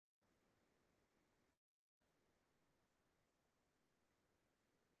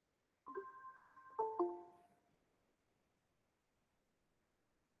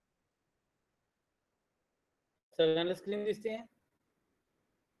सगळ्यांना स्क्रीन दिसते?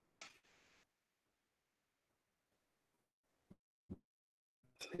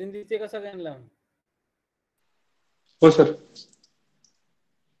 स्क्रीन दिसते का सगळ्यांना? हो sir.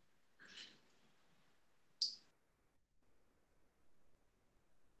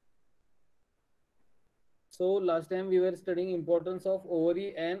 So last time we were studying importance of ovary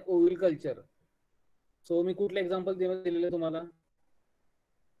and ovule culture. So मी कुठले एक्झाम्पल दिलेले तुम्हाला?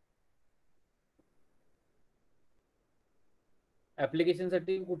 ऍप्लिकेशन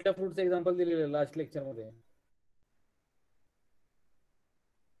साठी कुठल्या फ्रूटचं एक्झाम्पल दिलेलं लास्ट लेक्चर मध्ये?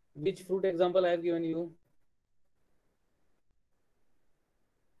 Which fruit example I have given you?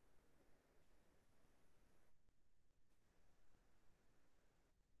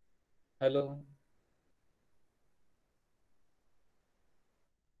 Hello.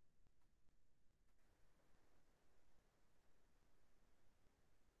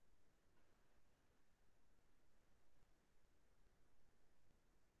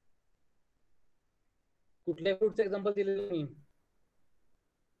 कुठल्या फ्रूटचं एक्झाम्पल दिलेलं मी?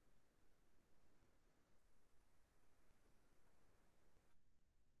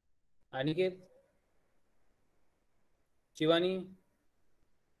 अनिकेत, शिवानी,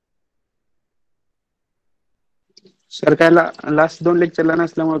 सर काय लास्ट 2 लेक्चरला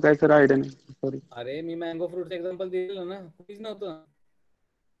नसल्यामुळे काय सर आयडिया नाही. सॉरी. अरे मी मँगो फ्रूटचं एक्झाम्पल दिलेलं ना, कुठेच नव्हतं.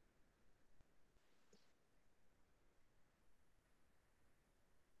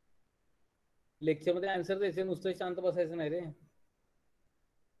 लेक्चर मध्ये आन्सर द्यायचे, नुसतं शांत बसायचं नाही रे.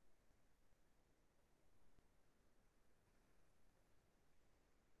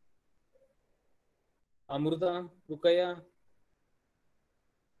 अमृता, रुकैया,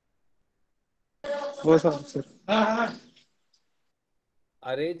 हो सर.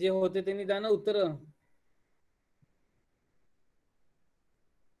 अरे जे होते त्यांनी द्या ना उत्तर.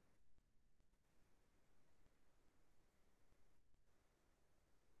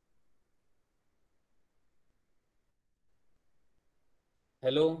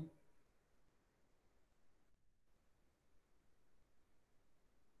 हॅलो,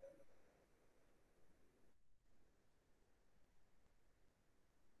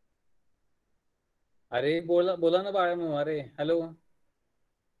 अरे बोला बोला ना बाळा. मग अरे हॅलो.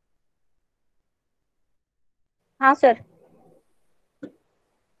 हाँ सर.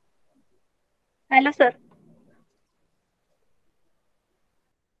 Hello sir.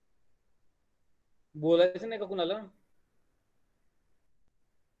 बोलायचं नाही का कुणाला?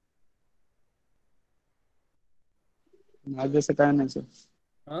 आज जसं काय नाही सर.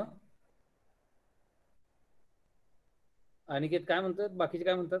 हा, अनिकेत काय म्हणतात, बाकीचे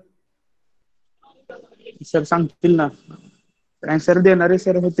काय म्हणतात? सर सांगतील ना. आन्सर देणारे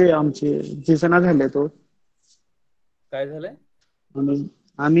सर होते आमचे, दिसना झाले तो. काय झालंय?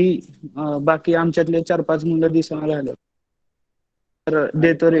 आम्ही बाकी आमच्यातले 4-5 मुलं दिसना झाले. तर आणि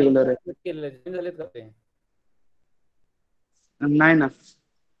देतो रेग्युलर. केलेले झालेत का ते? नाही ना.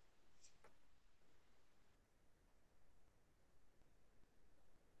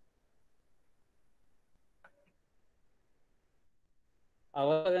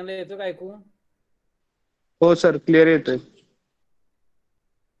 आवाज सगळ्यांना येतो का ऐकू? हो सर, क्लिअर येतोय.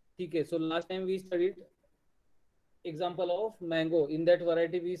 ठीक आहे. So last time we studied example of mango. In that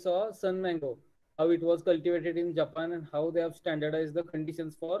variety we saw sun mango, how it was cultivated in Japan and how they have standardized the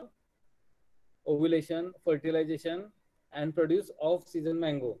conditions for ovulation, fertilization and produce off season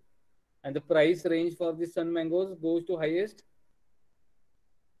mango. And the price range for the sun mangoes goes to highest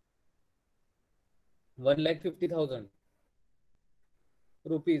 1,50,000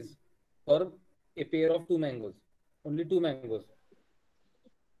 rupees for a pair of 2 mangoes, only 2 mangoes.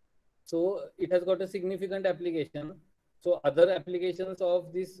 So it has got a significant application. So other applications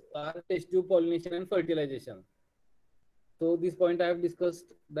of this are test tube pollination and fertilization. So this point I have discussed,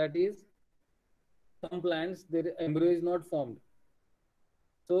 that is some plants their embryo is not formed.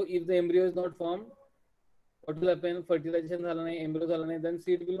 So if the embryo is not formed, what will happen? Fertilization झाला नाही, embryo झाला नाही, then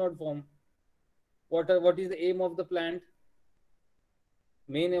seed will not form. What is the aim of the plant?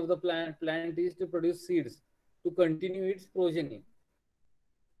 Main of the plant is to produce seeds, to continue its progeny.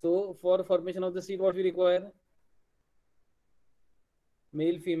 So for formation of the seed, what we require?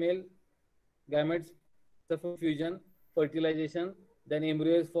 Male, female, gametes, fusion, fertilization, then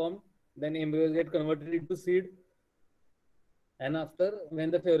embryo is formed, then embryos get converted into seed, and after,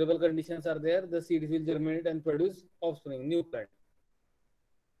 when the favorable conditions are there, the seeds will germinate and produce offspring, new plant.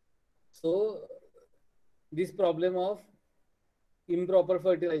 So this problem of improper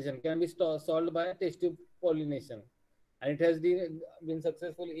fertilization can be solved by test tube pollination, and it has been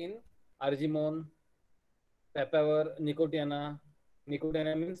successful in argemone, papaver, nicotiana.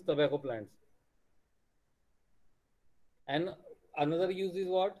 Nicotiana means tobacco plants. And another use is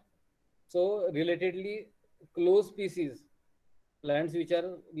what? So relatedly close species, plants which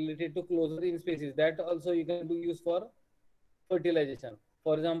are related to closer in species, that also you can do use for fertilization.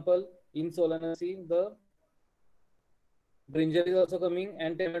 For example, in Solanaceae, the brinjal is also coming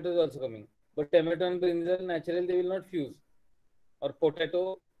and tomato is also coming. But tomato and brinjal naturally they will not fuse, or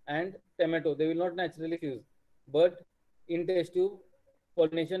potato and tomato they will not naturally fuse. But in test tube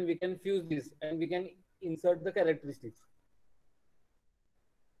pollination we can fuse this and we can insert the characteristics.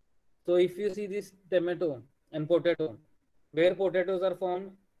 So if you see this tomato and potato, where potatoes are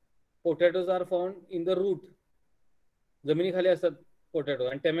found? Potatoes are found in the root. जमिनीखाली असतात potato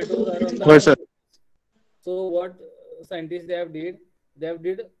and tomatoes are on the होय upper. Sir. So what scientists they have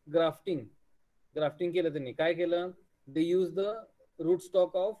did grafting. Grafting केलं त्यांनी. काय केलं? They use the root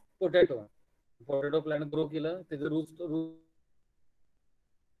stock of potato. Potato plant grow केलं. त्याचं root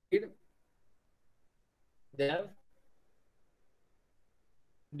they have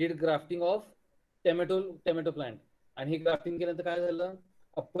did grafting of tomato plant. And he grafting केल्यानंतर काय झालं?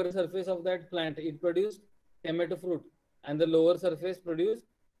 Upper surface of that plant it produced tomato fruit and the lower surface produced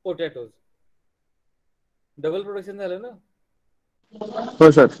potatoes. Double production झालं ना?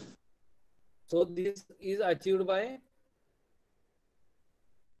 हो sir. So this is achieved by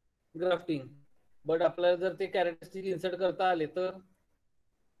grafting. But आपल्याला जर ते characteristic insert करता आले तर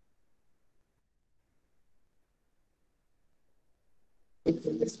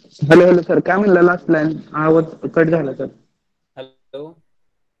हॅलो हॅलो सर, काय म्हणलं लास्ट प्लॅन? आवाज कट झाला सर. हॅलो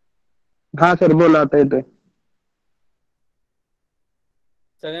हा सर बोला, आता येतोय.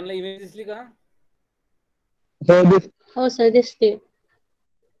 सगळ्यांना इमेज दिसली का? हो सर दिसते.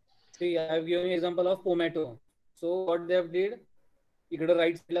 See, I have given you example of tomato. So what they have did, इकडे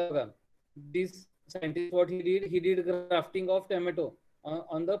right side ला बघा. This scientist what he did grafting of tomato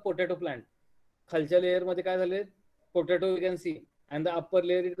on the potato plant. खालच्या layer मध्ये काय झाले? Potato you can see and the upper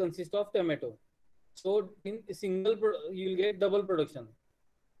layer it consists of tomato. So in single you will get double production.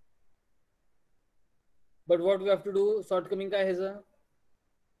 But what we have to do, shortcoming काय ह्याचं?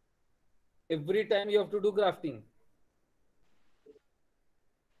 Every time you have to do grafting.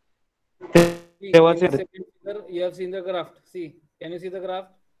 See, in the second figure, you have seen the graft. See, can you see the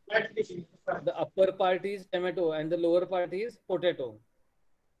graft? The upper part is tomato and the lower part is potato.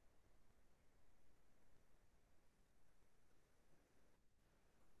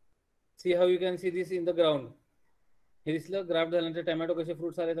 See how you can see this in the ground. हे दिसलं graft झाल्यानंतर tomato कसे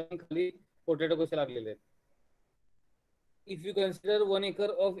fruits आले आणि खाली potato कसे लागलेले आहेत. If you consider 1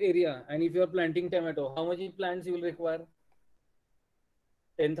 acre of area and if you are planting tomato, how much plants you will require?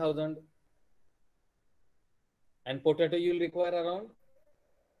 10,000. And potato you will require around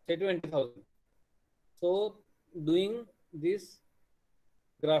say 20,000. So doing this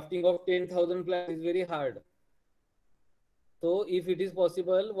grafting of 10,000 plants is very hard. So if it is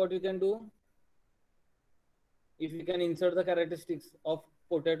possible, what you can do? If you can insert the characteristics of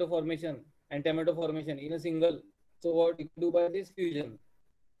potato formation and tomato formation in a single, so what you can do by this fusion?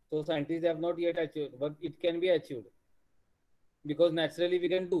 So scientists have not yet achieved, but it can be achieved because naturally we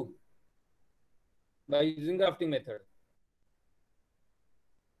can do by using grafting method.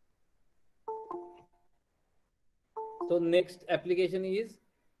 So next application is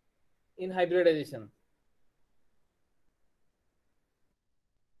in hybridization.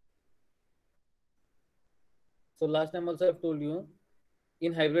 So last time also I've told you,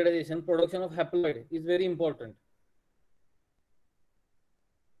 in hybridization, production of haploid is very important.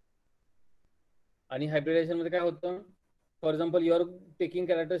 आणि hybridization मध्ये काय होतं? For example, you are taking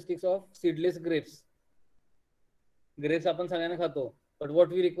characteristics of seedless grapes. Grapes आपण सगळ्यांना खातो, but what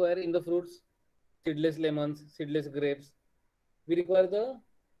we require in the fruits? Seedless lemons, seedless grapes. We require the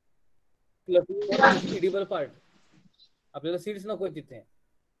clumping or edible part. आपल्याला seeds नको तिथे.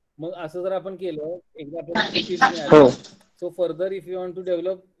 मग असं जर आपण केलं, एकदा आपल्याला तिथे सीड्स मिळाले, so further if you want to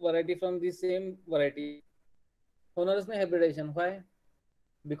develop variety from the same variety, होणारच नाही hybridization. Why?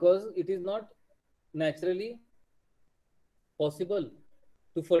 Because it is not naturally possible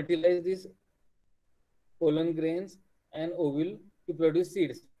to fertilize these pollen grains and ovule to produce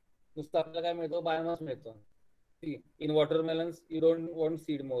seeds. नुसतं आपल्याला काय मिळतो? Biomass मिळतो. In watermelons you don't want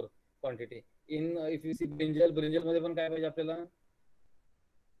seed more quantity. In if you see brinjal मध्ये पण काय पाहिजे आपल्याला?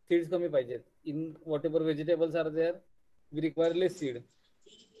 Seeds कमी पाहिजेत. In whatever vegetables are there, we require less seed.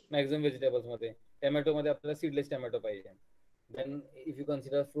 Maximum vegetables मध्ये. Tomato मध्ये आपल्याला seedless tomato पाहिजे. Then if you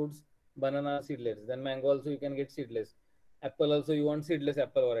consider fruits, banana seedless. Then mango also you can get seedless. Apple also you want seedless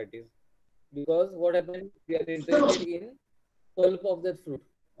apple varieties. Because what happens? We are interested in pulp of that fruit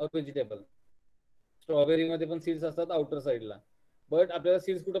or vegetable. Strawberry मध्ये पण seeds असतात outer साइडला, but आपल्याला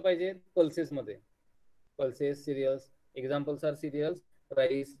seeds कुठं पाहिजे? Pulses मध्ये. Pulses, serials examples R serials,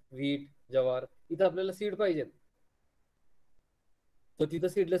 rice, wheat, जवार. इथं आपल्याला सीड पाहिजेत. तर तिथं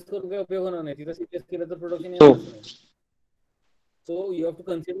सीडलेस करून काही उपयोग होणार नाही. तिथं सीडलेस केलं तर प्रोडक्शन हो येणारच नाही. So you have to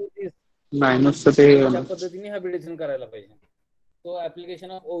consider दिस. नाही नुसतं ते त्या पद्धतीने हॅबिटेशन करायला पाहिजे. So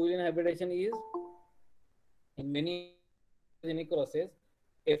application of ओव्हियन हॅबिटेशन is in many genic process.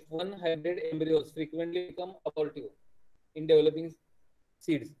 F1 hybrid embryos frequently become abortive in developing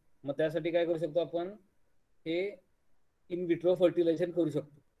seeds. मग त्यासाठी काय करू शकतो आपण, हे इन विट्रो फर्टिलायझेशन करू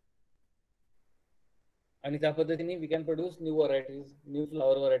शकतो आणि त्या पद्धतीने we can produce new varieties, new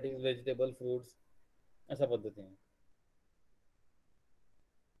flower varieties, vegetable, fruits, अशा पद्धतीने.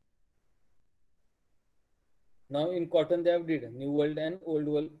 Now in cotton they have did new world and old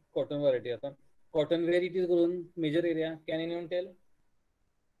world cotton variety. आता cotton where it is grown major area, can anyone tell?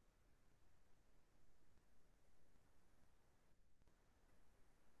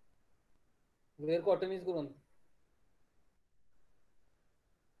 Where cotton is grown?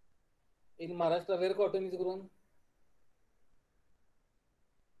 In Maharashtra, where cotton is grown?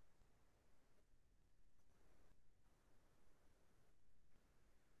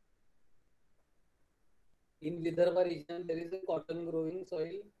 In Vidarbha region, there is a cotton growing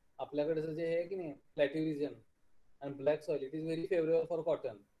soil. आपल्याकडे जे आहे की नाही, plateau region and black soil, it is very favorable for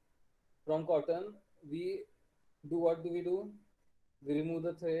cotton. From cotton, we do what do we do? We remove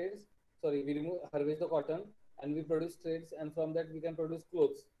the threads. Sorry, we harvest the cotton and we produce threads, and from that we can produce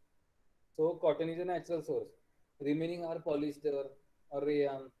clothes. So cotton is a natural source. Remaining are polyester or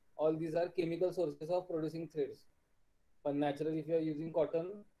rayon. All these are chemical sources of producing threads. But naturally, if you are using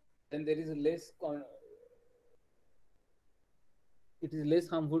cotton, then there is it is less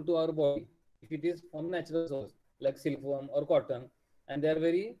harmful to our body if it is from natural source like silkworm or cotton, and they are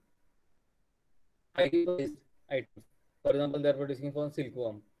very highly priced items. For example, they are producing from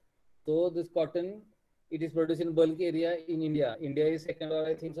silkworm. So this cotton, it is produced in bulk area in India. India is second or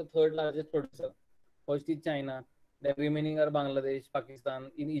I think so third largest producer. First is China. Then remaining are Bangladesh, Pakistan.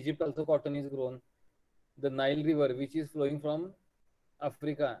 In Egypt also cotton is grown. The Nile River, which is flowing from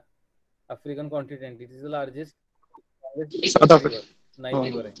Africa, African continent, it is the largest south river, Africa. Nile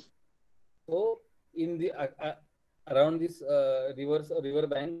River. So in the around this river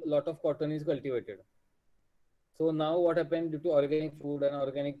bank, lot of cotton is cultivated. So now what happened due to organic food and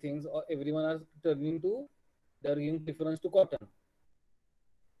organic things, everyone are turning to, they are giving preference to cotton.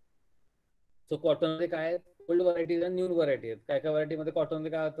 So cotton मध्ये काय old varieties आणि new variety आहेत. काय काय variety मध्ये cotton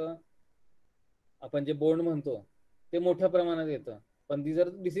मध्ये काय होतं, आपण जे बोंड म्हणतो ते मोठ्या प्रमाणात येतं, पण ती जर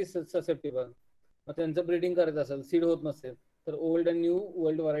डिसीज ससेप्टेबल, मग त्यांचं ब्रीडिंग करायचं असेल, सीड होत नसेल, तर old and new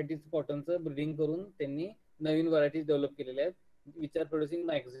world varieties कॉटनचं breeding करून त्यांनी नवीन व्हरायटीज डेव्हलप केलेल्या आहेत, which are producing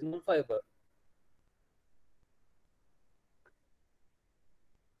maximum fibre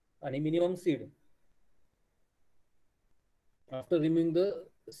आणि minimum seed. After removing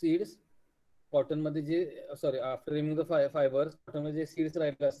the seeds, cotton मध्ये जे after remove the fibres, cotton मध्ये जे सीड्स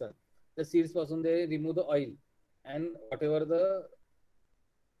राहिले असतात त्या सीड्स पासून दे remove the oil and what ever the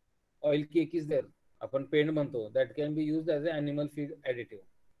oil cake is there, आपण पेंड म्हणतो, that can be used as a animal feed additive.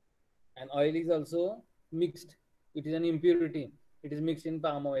 And oil is also mixed, it is an impurity, it is mixed in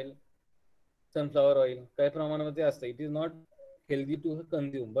palm oil, sunflower oil, काही प्रमाणामध्ये असतं. It is not healthy to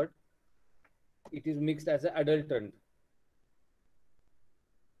consume, but it is mixed as an adulterant.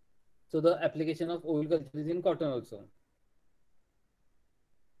 So the application of oil culture is in cotton also.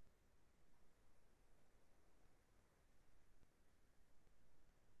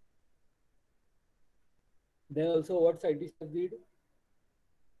 They also, what scientists have did,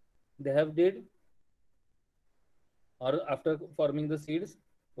 they have did, or after forming the seeds,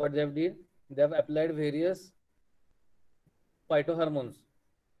 what they have did, they have applied various phytohormones.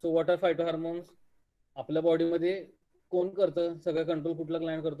 So what are phytohormones? आपल्या बॉडीमध्ये कोण करतं सगळं control, कुठला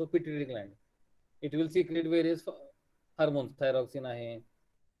Gland करतो, pituitary Gland. It will secret various hormones, thyroxine आहे,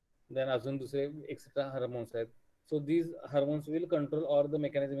 then अजून दुसरे एक्स्ट्रा हार्मोन्स आहेत. So these hormones will control or the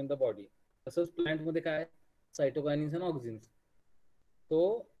mechanism in the body. तसंच प्लांटमध्ये काय, सायटोकायनिन्स and ऑक्झिन्स.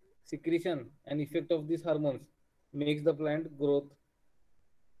 So secretion and effect of these hormones makes the plant growth,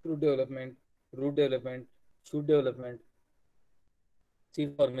 fruit development, root development, shoot development,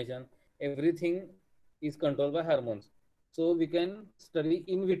 seed formation, everything is controlled by hormones. So we can study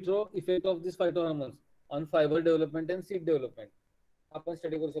in vitro effect of these phytohormones on fiber development and seed development. आपण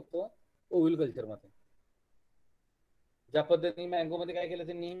study करू शकतो ओव्हिल culture मध्ये. ज्या पद्धतीने mango मध्ये काय केलं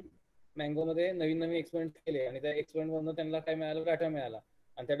त्यांनी, मँगो मध्ये नवीन नवीन एक्सपेरिमेंट केले आणि त्या एक्सपेरिमेंट मधून त्यांना काय मिळालं, डाटा मिळाला,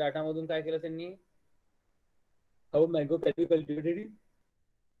 आणि त्या डाटामधून काय केलं त्यांनी, how mango can be cultivated in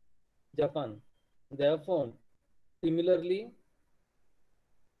Japan. They have found similarly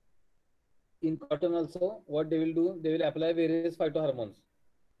in cotton also, what they will do, they will apply various phytohormones.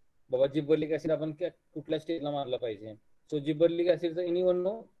 बाबा जिबर्लिक ऍसिड आपण कुठल्या स्टेजला मारला पाहिजे. So जिबर्लिक acid, anyone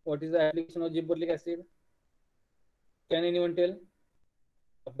know what is the application of जिबर्लिक acid? Can anyone tail?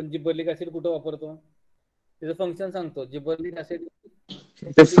 आपण जिबर्लिक acid कुठं वापरतो? त्याचं फंक्शन सांगतो. जिबर्लिक acid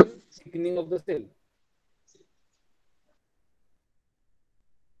thickening of the sale.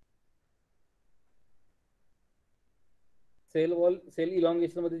 Sale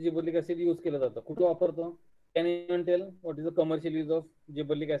elongation मध्ये जिबर्लिक ऍसिड यूज केलं जातं. कुठं वापरतो? Can anyone tail what is the commercial use of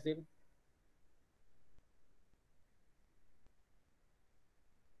जिबर्लिक acid?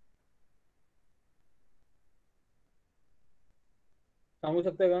 सांगू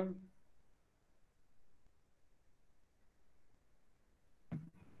शकता का?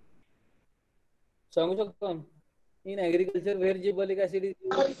 सांगू शकतो? In agriculture wear जिबर्लिक acid is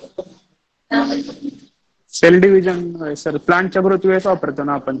sale division sir, प्लांटच्या ग्रोथ वेळेस वापरतो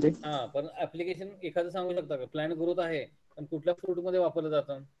ना आपण ते. हा, पण ऍप्लिकेशन एखादं सांगू शकता का? प्लांट ग्रोथ आहे पण कुठल्या फ्रूट मध्ये वापरलं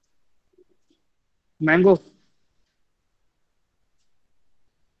जातं? मँगो.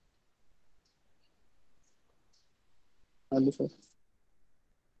 आलो सर.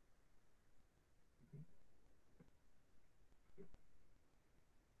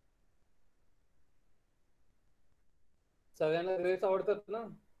 सगळ्यांना ग्रेप्स आवडतात ना?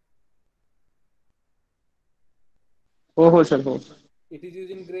 हो हो सर, हो it is use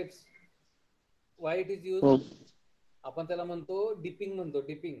in grapes. Why it is use? हो. आपण त्याला म्हणतो डिपिंग म्हणतो.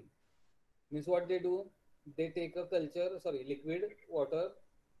 Dipping means what they do, they take a culture, sorry liquid water,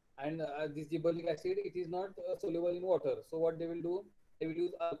 and this gibberellic acid, it is not soluble in water. So what they will do, they will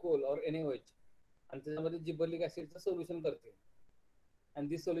use alcohol or NaOH and त्याच्यामध्ये gibberellic acid चं solution करते. And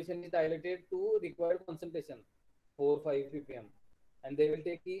this solution is dilated to required concentration 4-5 ppm and they will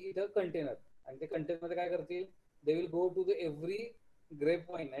take it a container and the container मध्ये काय करतील, they will go to the every grape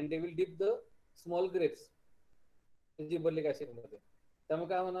vine and they will dip the small grapes gibberellic acid मध्ये. त्यामुळे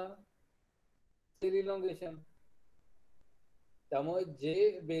काय होणार? Sale elongation. त्यामुळे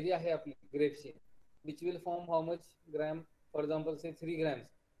जे berry आहे आपली ग्रेप्सची, which will form how much gram, for example say 3 grams,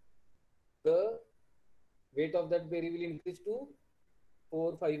 the weight of that berry will increase to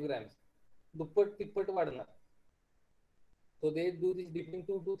 4-5 grams. दुप्पट तिप्पट वाढणार. So they do this dipping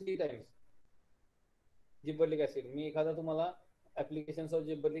 2 to 3 times. जिबर्लिक acid, मी एखादा तुम्हाला ऍप्लिकेशन ऑफ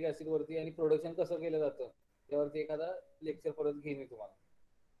जिबर्लिक ऍसिड वरती आणि production कसं केलं जातं त्यावरती एखादा लेक्चर परत घेईन मी तुम्हाला.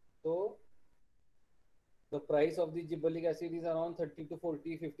 तो the price of the gibberellic acid is around 30 to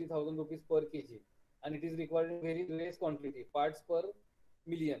 40-50,000 rupees per kg and it is required in very less quantity, parts per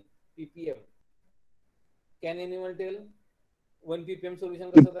million, ppm. Can anyone tell 1 ppm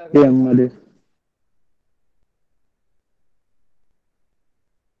solution कसं तयार PM करायचं? मध्ये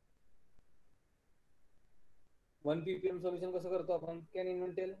 1 ppm solution कसं करतो आपण? Can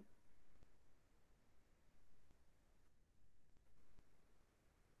anyone tell?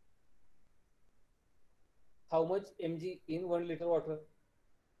 How much mg in 1 liter water?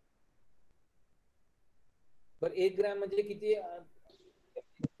 बर 1 gram म्हणजे किती?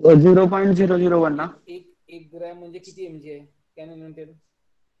 0.001 ना. एक ग्रॅम म्हणजे किती mg आहे? Can anyone tell?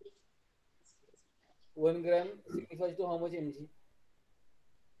 1 gram signifies to how much mg?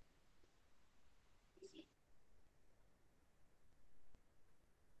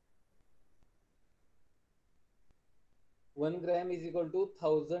 1 gram is equal to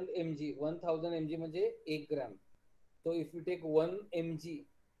 1000 mg. 1000 mg म्हणजे 1 gram. So if you take 1 mg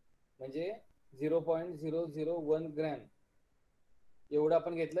म्हणजे 0.001 ग्रॅम एवढं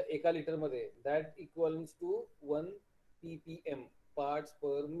आपण घेतलं एका लिटर मध्ये, that equals to 1 ppm, parts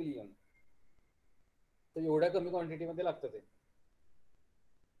per million. तर एवढ्या कमी क्वांटिटी मध्ये लागतं ते.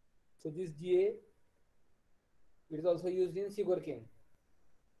 So this GA it is also used in sugar cane.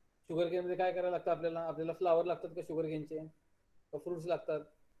 Sugar cane मध्ये काय करायला लागतं आपल्याला? आपल्याला फ्लावर लागतात का शुगर केनचे? का फ्रुट्स लागतात?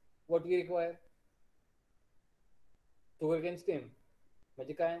 What we require? Sugar cane stem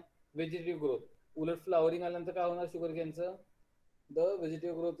म्हणजे काय? Vegetative growth. उलट फ्लावरिंग आल्यानंतर काय होणार sugar केनचं? The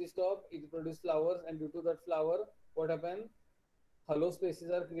vegetative growth is stopped, it produces flowers and due to that flower what happen? Hollow spaces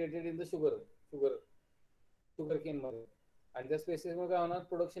are created in the sugar cane मध्ये and the spaces मध्ये काय होणार?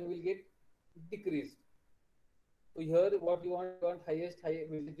 Production will get decreased. So here what you want highest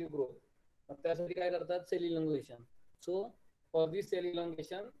vegetative growth. त्यासाठी काय करतात? Cell elongation. So for this cell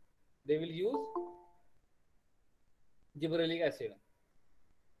elongation they will use gibberellic acid.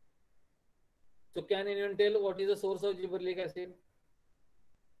 So can anyone tell what is the source of gibberellic acid?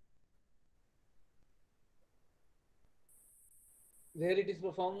 Where it is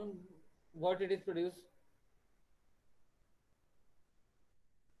performed, what it is produced?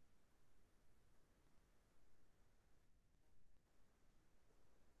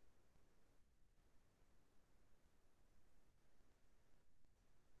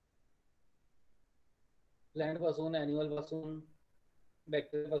 Plant पासून, animal पासून,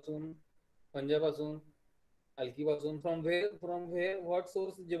 bacteria पासून, फंजा पासून, algae पासून. From where, what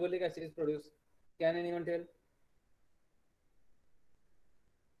source gibberellic acid is produced? Can anyone tell?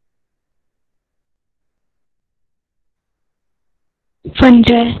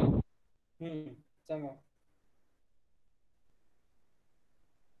 fungi. सांगा.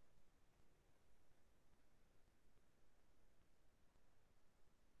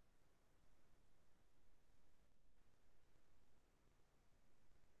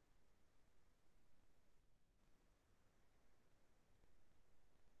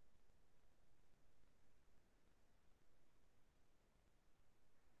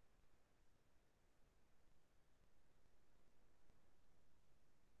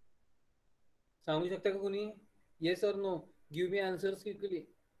 सांगू शकता का कोणी? येस और no? Give me answers quickly.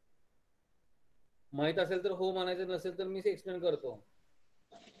 माहित असेल तर हो म्हणायचं, नसेल तर मी एक्सप्लेन करतो.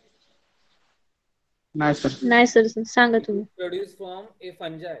 नाही सर. नाही सर, सांगा तुम्ही. Produced from a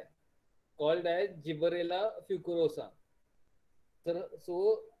fungi called as Gibberella fucurosa.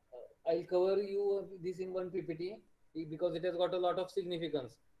 So I'll cover you this in one PPT because it has got a lot of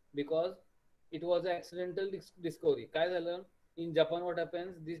significance, because it was an accidental discovery. काय झालं? In Japan, what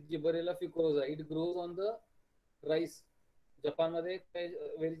happens? This Gibberella fucurosa, it grows on the rice. Japan मध्ये,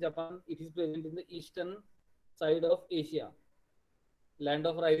 where is Japan? It is present in the eastern side of Asia, land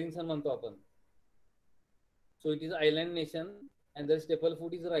of rising sun म्हणतो आपण. So it is island nation and their staple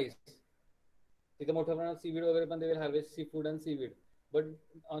food is rice. तिथे मोठ्या प्रमाणात seaweed वगैरे पण, they will harvest seafood and seaweed, but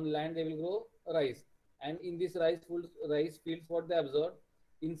on land they will grow rice. And in this rice fields, what they observed,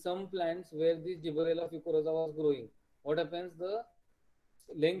 in some plants where this Gibberella fucurosa was growing, what happens? The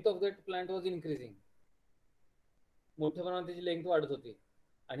length of that plant was increasing. मोठ्या प्रमाणात त्याची length वाढत होती.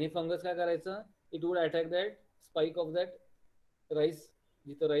 आणि fungus काय करायचं? It would attack that spike of that rice,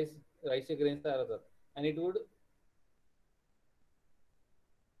 जिथं राईसचे grains तयार होतात, and it would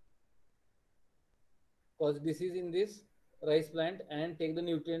cause disease in this rice plant and take the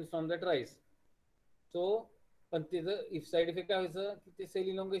nutrients from that rice. So पण त्याचं इफ साईड इफेक्ट काय व्हायचं की ते सेल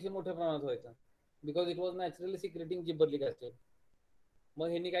इलॉंगेशन मोठ्या प्रमाणात व्हायचं, because it was naturally secreting जिबरलिक acid. मग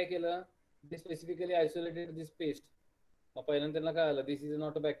ह्यांनी काय केलं? ते स्पेसिफिकली आयसोलेटेड दिस पेस्ट. मग पहिल्यांदा त्यांना काय आलं? दिस is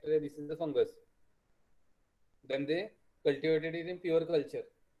not a bacteria, this is a fungus. Then they cultivated it in pure culture.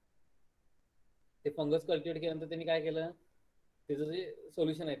 ते फंगस कल्टिवेट केल्यानंतर त्यांनी काय केलं? त्याचं जे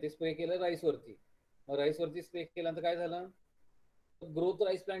सोल्युशन आहे ते स्प्रे केलं राईसवरती. मग राईसवरती स्प्रे केल्यानंतर काय झालं? ग्रोथ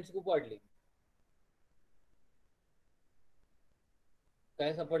राईस प्लांटची खूप वाढली.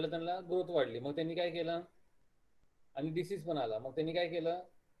 काय सापडलं त्यांना? ग्रोथ वाढली. मग त्यांनी काय केलं? आणि डिसीज पण आला. मग त्यांनी काय केलं?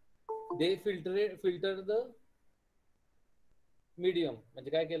 दे फिल्टर द मीडियम.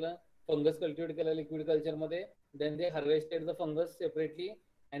 म्हणजे काय केलं? फंगस कल्टिवेट केलं लिक्विड कल्चर मध्ये. Then they harvested the fungus separately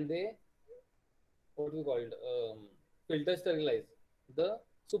and they what we called filter sterilize the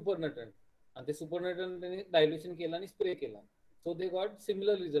supernatant, and the supernatant dilution केला आणि स्प्रे केला. So they got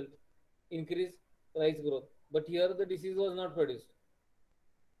similar result, increase rice growth, but here the disease was not produced.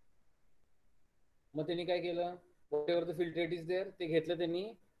 मग त्यांनी काय केलं? whatever the filtrate is there ते घेतलं त्यांनी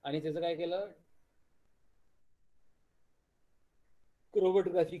आणि त्याचं काय केलं?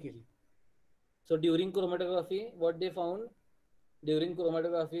 chromatography केली. So during chromatography what they found? During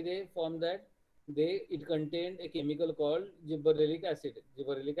chromatography they found that it contained a chemical called gibberellic acid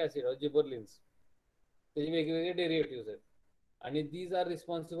or gibberellins. त्याचे वेगवेगळे डेरिव्हेटिव्हज आहेत आणि these are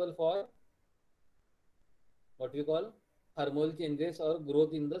responsible for what we call hormonal changes or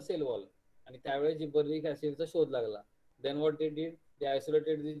growth in the cell wall. आणि त्यावेळेस जिबरलिक ऍसिडचा शोध लागला. Then what they did, they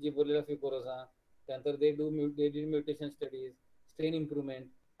isolated this Gibberella fucurosa. त्यानंतर they did mutation studies, strain improvement,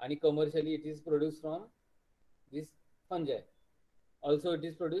 आणि commercially it is produced from this fungi. Also it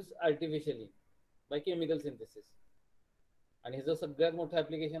is produced artificially by chemical synthesis. आणि ह्याचं सगळ्यात मोठं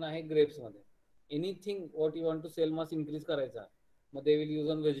ऍप्लिकेशन आहे grapes मध्ये. Anything what you want to cell mass increase करायचा, मग they will use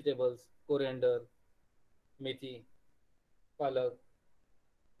on vegetables, coriander, मेथी, पालक,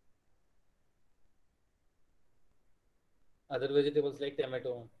 other vegetables like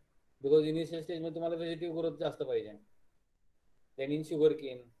tomato, because initial stage मध्ये तुम्हाला व्हेजिटेबल ग्रोथ जास्त पाहिजे. Then in sugar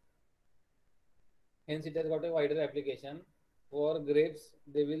cane, hence it has got a wider application. For grapes,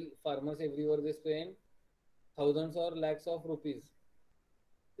 they will, farmers everywhere they spend thousands or lakhs of rupees.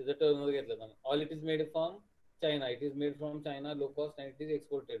 त्याचं turnover घेतलं जातं. All it is made from China. It is made from China, low cost, and it is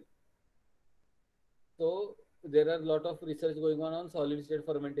exported. So there are a lot of research going on solid state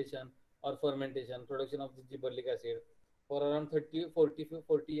fermentation or fermentation, production of the gibberellic acid. For around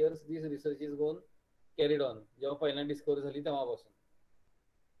 40 years, this research is gone carried on. जेव्हा पहिल्यांदा discovery झाली तेव्हापासून.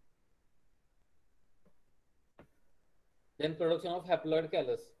 Then production of haploid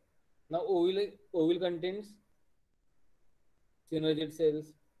callus. Now ovule contains synergid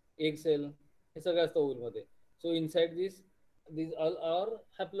cells, egg cell, हे सगळं असतं oval मध्ये. So inside these all are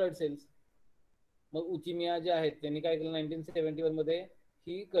haploid cells. मग उचिमिया जे आहेत त्यांनी काय केलं 1971 मध्ये,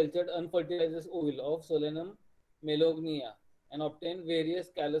 ही cultured अनफर्टिलायझर्स oval of Solanum मेलोग्निया and obtain various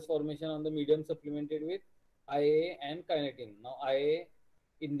callus formation on the medium supplemented with IA and carnitine. Now IA,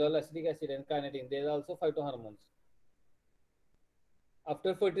 indole acetic acid, and carnitine, they are also phytohormones.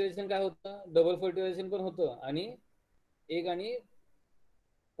 After fertilisation काय होतं, double fertilisation पण होतं आणि egg आणि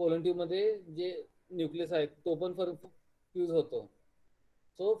pollen tube मध्ये जे nucleus आहे तो पण फ्यूज होतो.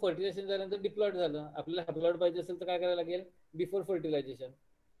 सो फर्टिलायझेशन झाल्यानंतर डिप्लॉइड झालं. आपल्याला हॅप्लॉइड पाहिजे असेल तर काय करायला लागेल, बिफोर फर्टिलायझेशन.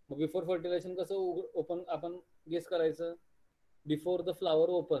 मग बिफोर फर्टिलायझेशन कसं ओपन आपण गेस करायचं, बिफोर द फ्लावर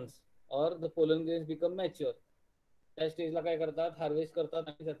ओपन्स और the pollen grains become mature, त्या स्टेजला काय करतात, हार्वेस्ट करतात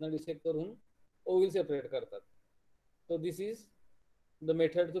आणि त्यातनं डिसेक्ट करून ओव्हिल सेपरेट करतात. So this is the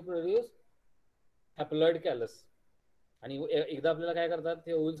method to produce haploid callus. आणि एकदा आपल्याला काय करतात,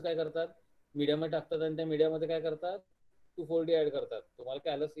 ते ओव्हिल्स काय करतात, मीडियामध्ये टाकतात आणि त्या मीडियामध्ये काय करतात, 2,4-D ऍड करतात. तुम्हाला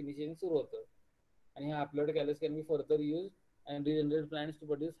कॅलस इनिशिएशन सुरू होतं. आणि हा haploid callus can be further use and regenerate plants to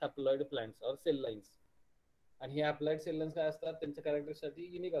produce haploid plants और सेल लाईन्स. आणि हे अप्लाइड सेल लाईन्स काय असतात, त्यांच्या कॅरेक्टरसाठी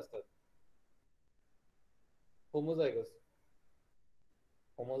युनिक असतात. होमोझायगस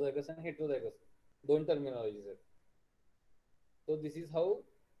आणि हेट्रोझायगस दोन टर्मिनॉलॉजीज आहेत. So this is how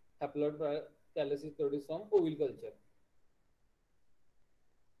haploid callus is produce from ओव्हिल culture.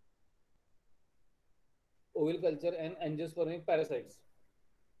 Oval culture and angiospermic parasites.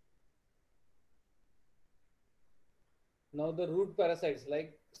 Now the root parasites like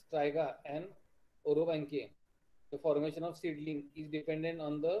Striga and Orobanche, the formation of seedling is dependent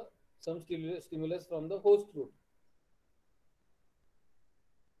on some stimulus from the host root.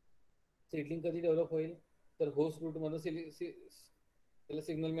 Seedling कधी develop होईल तर host route मध्ये त्याला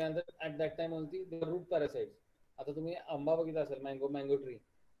signal मिळाल्यानंतर at that time only the route parasites. आता तुम्ही आंबा बघितला असेल, मँगो ट्री,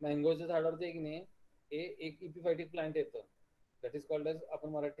 मँगोच्या झाडावरती एक इपिफायटिक प्लांट येतं, दॅट इज कॉल्ड एज, आपण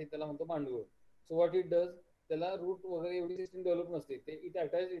मराठीत त्याला म्हणतो मांडगुळ. सो व्हॉट इट डज, त्याला रूट वगैरे एवढी सिस्टम डेव्हलप नसते, ते it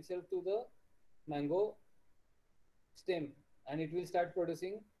attach itself to the mango stem and it will start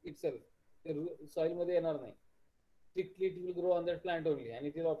producing itself. ते सॉइल मध्ये येणार नाही, strictly it will grow on that plant only and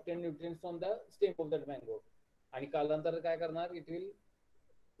it will obtain nutrients from the stem of that mango. आणि कालांतर काय करणार,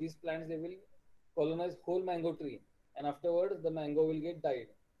 these plants they will colonize whole mango tree and afterwards the mango will get died.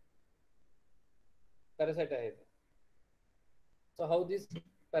 Parasite आहे. So how this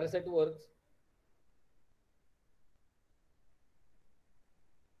parasite works,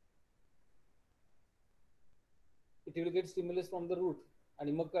 it will get stimulus from the root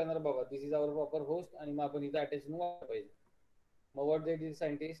आणि मग काय करणार, बाबा दिस इज आवर प्रॉपर होस्ट आणि मग आपण इथं अटॅचमेंट व्हायला पाहिजे. मग what they did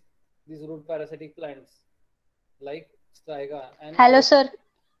scientist, this route parasitic plants like स्ट्रायगा and. Hello sir,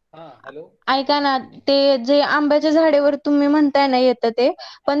 हा हॅलो, ऐका ना, ते जे आंब्याच्या झाडेवर तुम्ही म्हणताय ना येतं ते,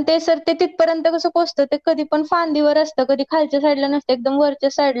 पण ते सर ते तिथपर्यंत कसं पोहोचतं, ते कधी पण फांदीवर असतं, कधी खालच्या साईडला नसतं, एकदम वरच्या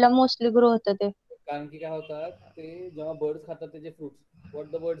साईडला मोस्टली ग्रो होतं ते. कारण की काय होतात, ते जेव्हा बर्ड्स खातात त्याचे fruits,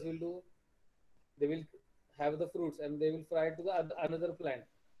 what the birds will do, they will have the fruits and they will fry to the another plant.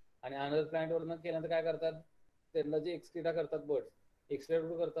 आणि अनदर प्लांट वरनं केल्यानंतर काय करतात, त्यांना जे एक्सक्रीटा करतात बर्ड्स,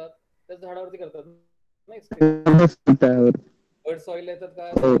 एक्सक्रीटा करतात त्याच झाडावरती करतात ना एक्सक्रीटा. बर्ड सॉइल येतात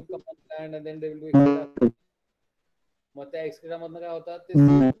काय, they will come on plant and then they will do excreta. मग त्या एक्सक्रीटा मधनं काय होतात, ते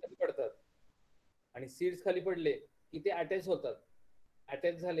सीड्स खाली पडतात आणि सीड्स खाली पडले की ते अटॅच होतात.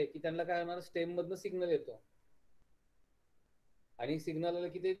 अटॅच झाले की त्यांना काय होणार, स्टेम मधनं सिग्नल येतो आणि सिग्नल आलं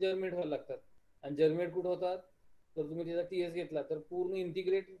की ते जर्मिनेट व्हायला लागतात. आणि जर्मिनेट कुठे होतात, तर तुम्ही त्याचा टीएस घेतला तर पूर्ण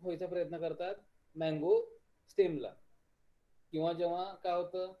इंटिग्रेट व्हायचा प्रयत्न करतात मँगो स्टेमला. किंवा जेव्हा काय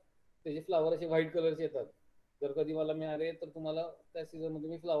होतं, त्याचे फ्लावर असे व्हाईट कलरचे येतात, जर कधी मला मिळाले तर तुम्हाला त्या सीझन मध्ये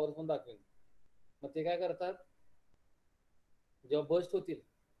मी फ्लावर्स पण दाखवेन. मग ते काय करतात, जेव्हा बस्ट होतील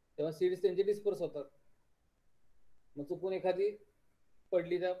तेव्हा सीड्स त्यांचे डिस्पर्स होतात. मग चुकून एखादी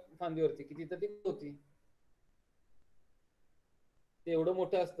पडली त्या फांदीवरती की तिथं ती होती. ते एवढं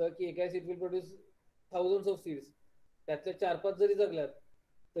मोठं असतं की एका seed will produce thousands of seeds. त्यातल्या 4-5 जरी जगल्यात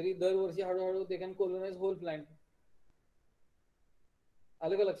तरी दरवर्षी हळूहळू they can colonise hole plant.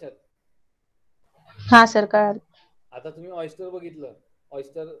 आलं का लक्षात? हा सर, कळालं. आता तुम्ही ऑयस्टर बघितलं,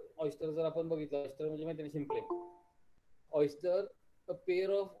 ऑयस्टर जर आपण बघितलं, ऑयस्टर म्हणजे माहिती ना शिंपले. Oyster, a pair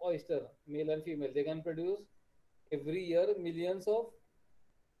of oyster, male and female, they can produce every year millions of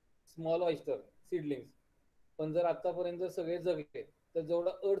small oyster seedlings. पण जर आतापर्यंत जर सगळे जगले तर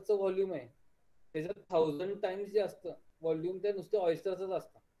जेवढं अर्थचं व्हॉल्यूम आहे त्याच्यात 1000 टाइम्स जे असतं व्हॉल्यूम त्या नुसत्या ऑयस्टरचंच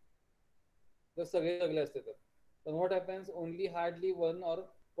असतं जर सगळे जगले असते तर. पण what happens, only hardly 1 or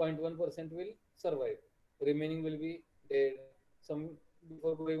 0.1% will survive, remaining will be dead, some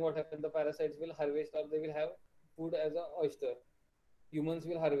before growing, what happens? The parasites will harvest, or they will have food as a oyster. Humans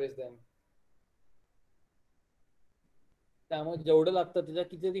will harvest them. त्यामुळे जेवढं लागतं त्याच्या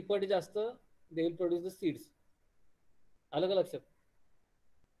किती पट जास्त they will produce the seeds. आलं का लक्षात?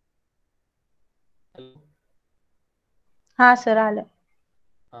 हॅलो. हा सर आलं.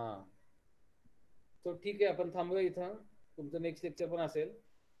 हा. तो ठीक आहे, आपण थांबूया इथं. तुमचं नेक्स्ट लेक्चर पण असेल.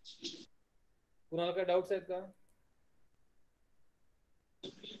 कुणाला काही डाऊट्स आहेत का?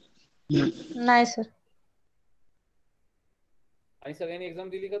 नाही सर. आणि सगळ्यांनी एक्झाम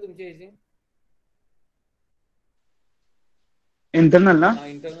दिली का तुमची ह्याची? इंटरनल ना? हा,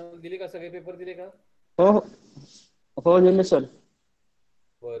 इंटरनल दिली का? सगळे पेपर दिले का? हो हो हो दिले सर.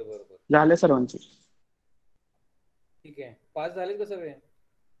 बर बर बर, झाले सर्वांचे. ठीक आहे. पास झाले का सगळे?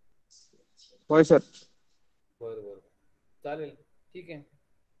 होय सर. बर बर, चालेल. ठीक आहे,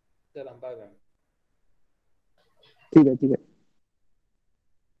 चला बाय बाय. ठीक आहे ठीक आहे.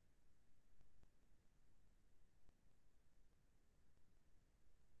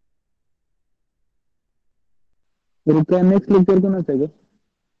 नेक्स्ट लेक्चर कोणाचं आहे?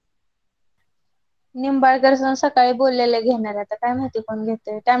 निंबाळकर सर सकाळी बोललेले घेणार, आता काय माहिती कोण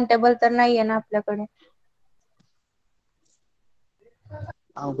घेते. टाइम टेबल तर नाहीये ना आपल्याकडे.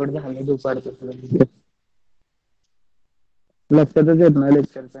 अवघड झालं दुपारचं. लक्षातच येत नाही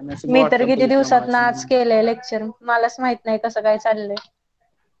लेक्चरचा. मेसेज मी तर व्हॉट्सअप किती बघितला दिवसात मगाशी. आज केलंय लेक्चर, मलाच माहित नाही कसं काय चाललंय.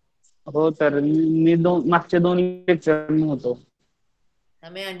 हो तर मी मागच्या 2 लेक्चर होतो.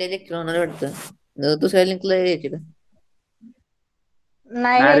 आम्ही अंडे लेक्चर होणार वाटतं. दुसऱ्या लिंकला यायचे का?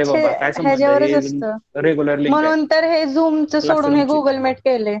 नाही नाही रे हे बाबा, काय संबंध ह्याच्यावरच आहे? असतं. रेग्युलर लिंक आहे म्हणून तर हे झूमचं सोडून हे क्लासरूमची. गुगल मीट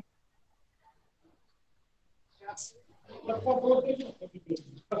केले.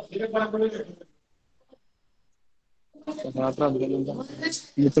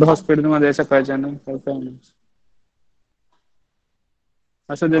 मित्र हॉस्पिटलमध्ये सकाळच्या ना काय नाही.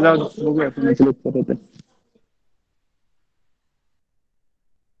 असं ते जाऊ बघूया कुणाचे लेक्चर होते.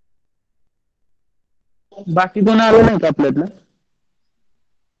 बाकी कोण आलं नाही का आपल्यातलं?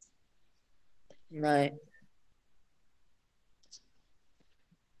 नाही.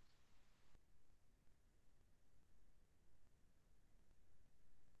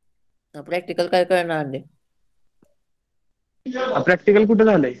 प्रॅक्टिकल काय करणार अंडे? प्रॅक्टिकल कुठे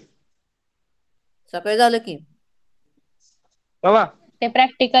झालंय? सकाळी झालं की. बाबा ते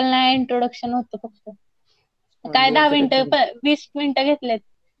प्रॅक्टिकल नाही, इंट्रोडक्शन होतं फक्त. काय 10 अंड्याचं मिनिटं प्रॅक्टिकल 20 मिनिटं घेतलेत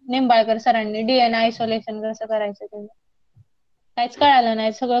निंबाळकर सरांनी. डीएनए आयसोलेशन कसं करायचं ते काहीच कळालं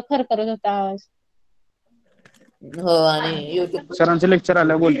नाही, सगळं खरखरत होता आवाज. हो, आणि युट्यूब सरांचं लेक्चर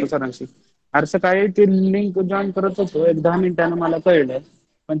आलं, बोलतो सरांशी. अरे सकाळी ते लिंक जॉईन करत होतो, 1-10 मिनिटांनं मला कळलं.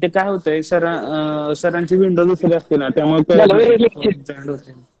 पण ते काय होतंय, सरांची विंडो दुसरी असते ना, त्यामुळे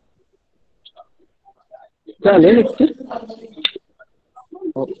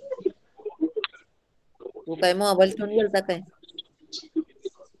हो. तू काय मोबाईल ठेवून गेलता काय?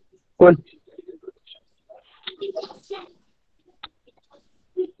 कोण?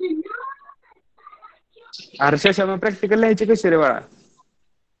 हर्षा मग प्रॅक्टिकल लिहायची कशी रे बाळा?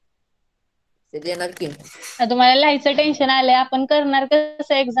 ते देणार की. तुम्हाला लिहायचं टेन्शन आलंय, आपण करणार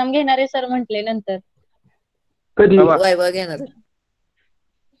कसं? एक्झाम घेणारे सर म्हटले नंतर. कधी? वायवा घेणार.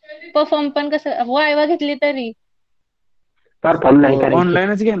 परफॉर्म पण कसं वायवा घेतली तरी परफॉर्म नाही करायचं.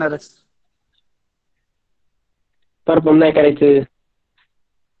 ऑनलाईनच घेणारच. परफॉर्म नाही करायचं.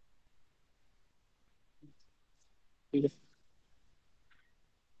 ठीक आहे.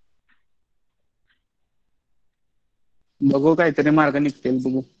 बघू काहीतरी मार्ग निघतील,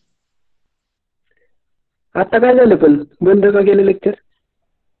 बघू. आता काय झालं पण बंद का गेलं लेक्चर?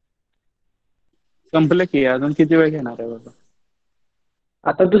 संपलं की, अजून किती वेळ घेणार आहे बाबा?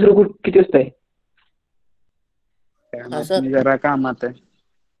 आता दुसरं किती वाजता आहे? काय माहित, असं मी जरा कामात आहे.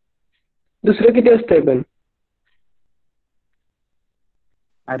 दुसरं किती वाजता आहे पण?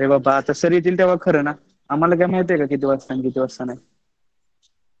 अरे बाबा, आता सर येतील तेव्हा खरं ना. आम्हाला काय माहितीये का किती वाजता आणि किती वाजता नाही?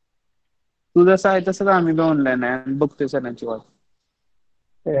 तू जसं आहे तसंच आम्ही बी ऑनलाईन आहे आणि बघतोय सरांची वाट.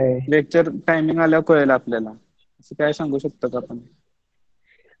 लेक्चर टायमिंग आल्यावर कळेल आपल्याला. असं काय सांगू शकतो का आपण?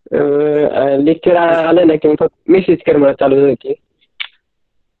 लेक्चर आलं ना की फक्त मेसेज कर मला चालू झालं की.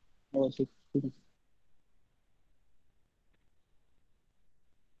 हो ठीक आहे.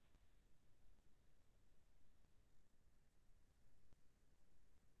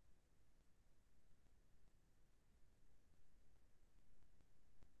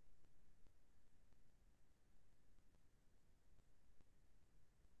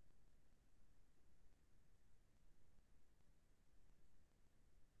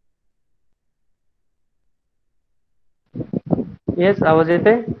 येस, आवाज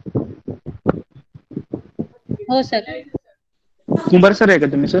येते? हो सर. कुंभार सर आहे का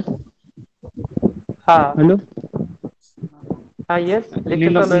तुम्ही सर? हा हॅलो. हा येस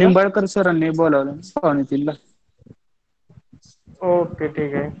लेक्चर चालू आहे का? निंबाळकर सरांनी बोलावलं 2:45 ओके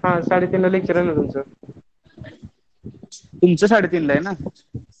ठीक आहे. हा 3:30 ला लेक्चर आहे ना तुमचं? तुमचं 3:30 आहे ना?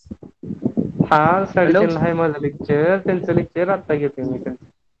 हा हॅलो. 3:30 ला आहे माझं लेक्चर. त्यांचं लेक्चर आता घेतोय मी त्यांचं.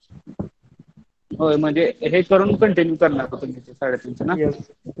 होय म्हणजे हे करून कंटिन्यू करणार का तुम्ही ते 3:30 ना? Yes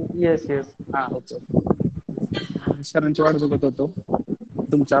yes yes. हा ओके. सरांची वाट बघत होतो.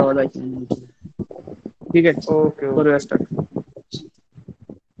 तुमचा आवाज ऐकून. ठीक आहे ओके करूया ओके. स्टार्ट.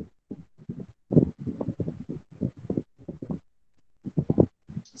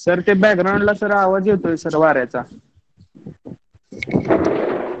 सर ते बॅकग्राऊंडला सर आवाज येतोय सर वाऱ्याचा.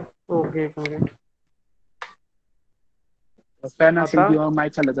 ओके एक मिनिट. फॅन असेल आता किंवा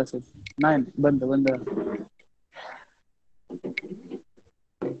माईक चालत असेल. नाही बंद बंद.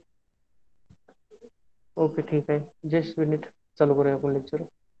 ओके ठीक आहे. जस्ट मिनिट चालू करूया आपण लेक्चर.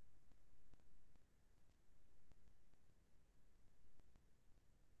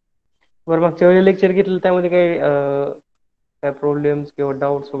 बरं मागच्या वेळी लेक्चर घेतलं त्यामध्ये काय प्रॉब्लेम्स किंवा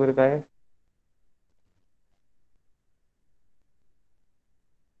डाऊट्स वगैरे काय?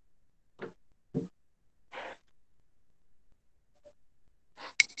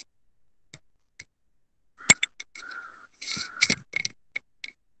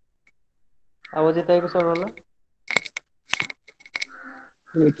 आवाज येत आहे का सर्वांना?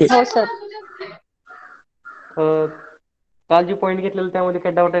 ओके. हो सर. काल जे पॉईंट घेतलेलं त्यामध्ये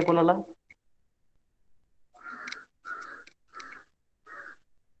काय डाऊट आहे कोणाला?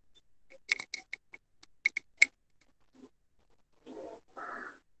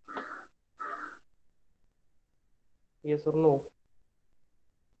 येस और नो?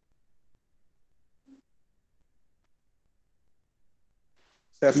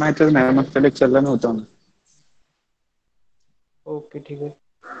 सर माहितच नाही मागच्या लेक्चरला नव्हतं. ओके ठीक आहे.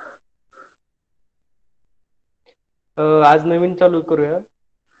 आज नवीन चालू करूया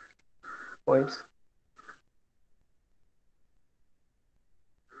पॉईंट्स.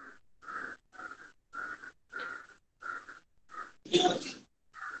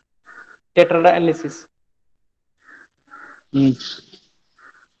 टेट्राडा एनालिसिस. हम्म.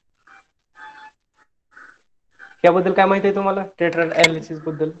 याबद्दल काय माहिती आहे तुम्हाला टेट्राडा एनालिसिस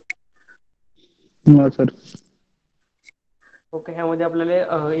बद्दल? हो सर. ओके ह्यामध्ये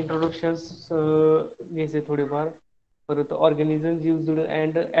आपल्याला इंट्रोडक्शन्स घ्यायचे थोडेफार. परत ऑर्गॅनिझम युज्ड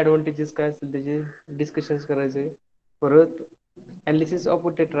अँड ऍडव्हांटेजेस काय असतील त्याचे डिस्कशन्स करायचे. परत एनालिसिस ऑफ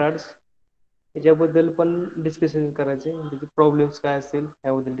टेट्राड्स याच्याबद्दल पण डिस्कशन करायचे. त्याचे प्रॉब्लेम्स काय असतील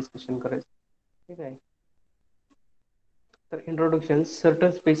याबद्दल डिस्कशन करायचे. ठीक आहे. तर introduction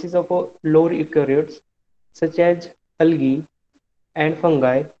certain species of lower eukaryotes such as algae and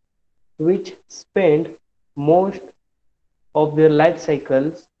fungi which spend most of their life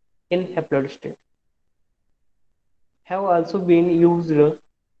cycles in haploid state have also been used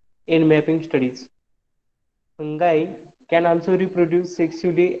in mapping studies. Fungi can also reproduce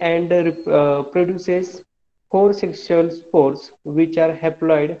sexually and produces four sexual spores which are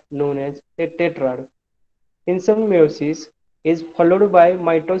haploid known as a tetrad. In some meiosis is followed by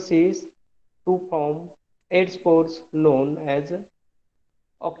mitosis to form eight spores known as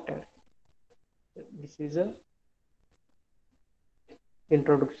octad. This is a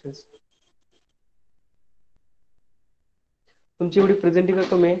introduction. तुमची एवढी presenting का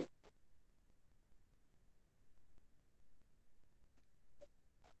कमी आहे?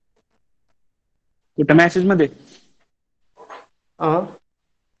 कुठं message मध्ये?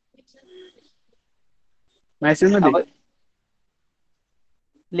 Message मध्ये?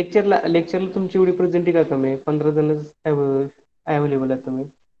 लेक्चरला तुमची एवढी प्रेझेंटिंग का कमी आहे? 15 जण अवेलेबल आहे तुम्ही.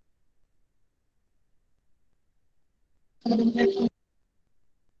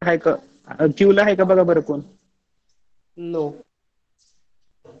 आहे का क्यूला आहे का बघा बरं कोण? नो.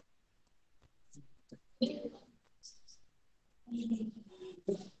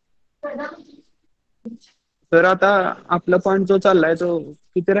 तर आता आपला पॉईंट जो चाललाय तो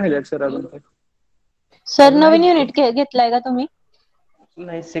किती राहिलाय सर अजून? सर अजून नवीन आहे युनिट घेतलाय का तुम्ही?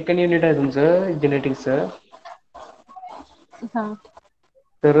 नाही सेकंड युनिट आहे तुमचं जेनेटिक्सचं. हा.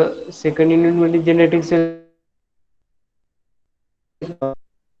 तर सेकंड युनिट मध्ये जेनेटिक्स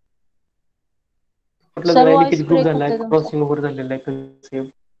म्हटलं सर जरा व्हॉइस लिकेज प्रूफ ब्रेक झालाय होतोय तुमचा. क्रॉसिंग ओव्हर झालेला आहे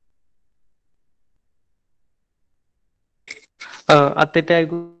कन्सेप्ट. आता ते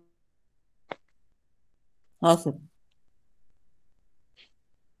ऐकू? हा सर.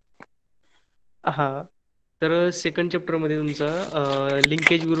 हा. तर सेकंड चॅप्टर मध्ये तुमचा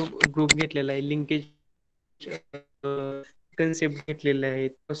लिंकेज ग्रुप घेतलेला आहे. लिंकेज कन्सेप्ट घेतलेले आहेत.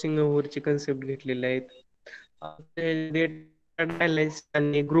 क्रॉसिंग ओव्हरचे कन्सेप्ट घेतलेले आहेत. अनालिसिस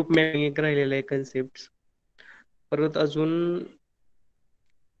आणि ग्रुप मॅपिंग एक राहिलेला आहे कन्सेप्ट. परत अजून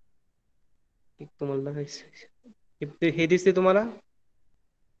एक तुम्हाला हे दिसते तुम्हाला?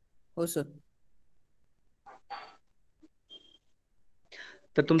 हो सर.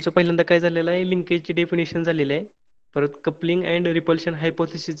 तर तुमचं पहिल्यांदा काय झालेलं आहे, लिंकेजची डेफिनेशन झालेलं आहे. परत कपलिंग अँड रिपल्शन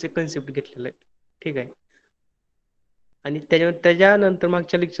हायपोथेसिसचे कन्सेप्ट घेतलेलं आहे. ठीक आहे. आणि त्याच्यानंतर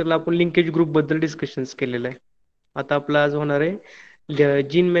मागच्या लेक्चरला आपण लिंकेज ग्रुप बद्दल डिस्कशन्स केलेलं आहे. आता आपला आज होणार आहे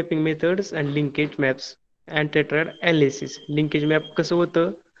gene mapping methods and linkage maps and tetrad analysis. Linkage map कसं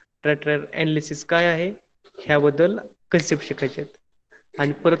होतं, टेट्राड ॲनालिसिस काय आहे, ह्याबद्दल कन्सेप्ट शिकायचे आहेत.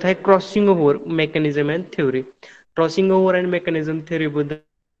 आणि परत आहे crossing over mechanism and theory. Crossing over and mechanism theory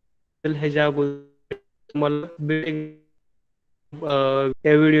बद्दल ह्याच्या अगोदर तुम्हाला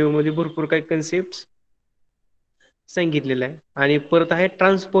या व्हिडिओमध्ये भरपूर काही कन्सेप्ट सांगितलेलं आहे. आणि परत आहे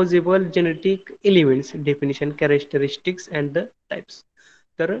ट्रान्सपोजेबल genetic elements definition, characteristics and the types.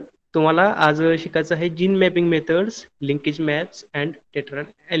 तर तुम्हाला आज शिकायचं आहे gene mapping methods, linkage maps and tetrad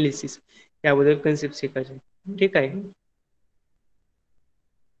analysis याबद्दल कन्सेप्ट शिकायचे. ठीक आहे.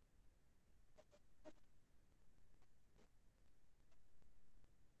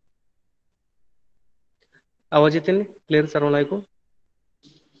 आवाज येते ना क्लिअर सर्वांना ऐकू?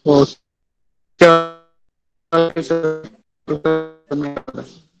 हो.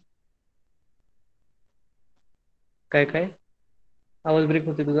 काय काय आवाज ब्रेक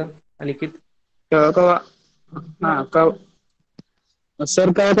होते तुझा अनिकेत? हा का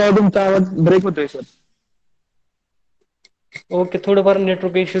सर, काय तुमचा आवाज ब्रेक होतोय सर. ओके, थोडंफार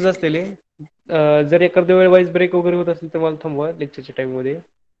नेटवर्क इश्यूज असलेले. जर एखाद्या वेळ वाईज ब्रेक वगैरे होत असेल तर मला थांबवा लेक्चरच्या टाइम मध्ये.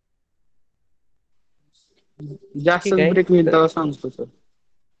 ठीक जास्तच आहे. ब्रेक होईल तेव्हा सांगतो सर.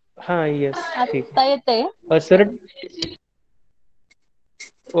 हा येस, ठीक आता येतंय. आहे sir.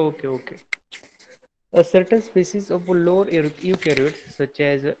 Okay okay. A certain species of lower eukaryotes such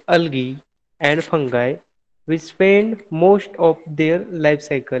as algae and fungi which spend most of their life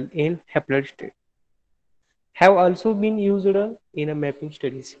cycle in haploid state have also been used in a mapping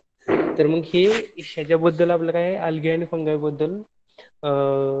studies. तर मग हे ह्याच्याबद्दल आपलं काय algae आणि fungi बद्दल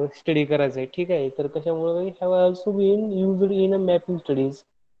study करायचं आहे. ठीक आहे. तर कशामुळे have also bin used in a mapping studies.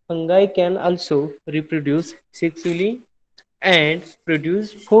 Fungi can also reproduce sexually and produce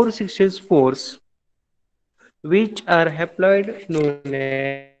 4 sexual spores which are haploid known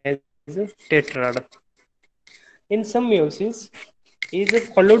as tetrad. In some meiosis is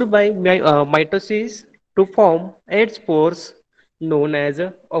followed by mitosis to form 8 spores known as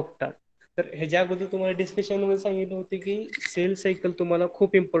octa. तर ह्याच्या अगोदर तुम्हाला discussion मध्ये सांगितलं होते की sale cycle तुम्हाला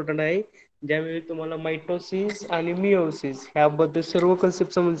खूप इम्पॉर्टंट आहे. ज्यावेळी तुम्हाला मायटोसिस आणि मिओसिस ह्याबद्दल सर्व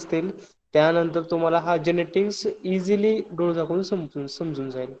कन्सेप्ट समजतील, त्यानंतर तुम्हाला हा जेनेटिक्स इझिली डोळ झाकून समजून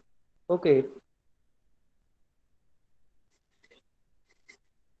जाईल. ओके.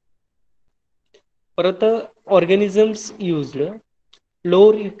 परत organisms used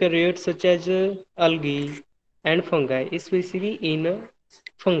lower eukaryotes such as algae and fungi, especially in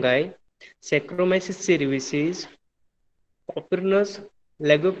fungi, Saccharomyces cerevisiae, Coprinus,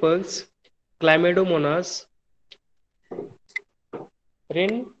 Lagopuls, Chlamydomonas,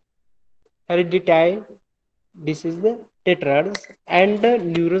 Ren hereditae, this is the tetrads, and the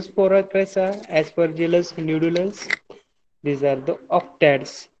Neurospora crassa, Aspergillus nodulans, these are the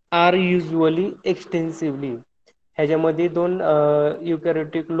octads, are usually extensively. ह्याच्यामध्ये दोन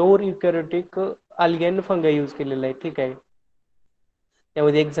युकॅरियोटिक lower युकॅरियोटिक अल्गॅन fungi use केलेला आहे. ठीक आहे.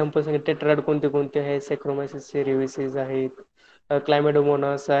 त्यामध्ये example सांगितले tetrad कोणते कोणते आहेत, सॅक्रोमायसिस सेरेविसिस आहेत,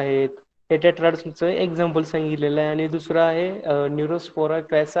 क्लायमेडोमोनास आहेत. हे टेट्राडचं एक्झाम्पल सांगितलेलं आहे. आणि दुसरं आहे न्यूरोस्पोरा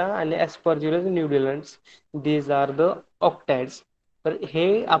क्वॅसा आणि ॲस्परजिलस न्यूडिलंट्स, दीज आर द ऑक्टॅड्स. तर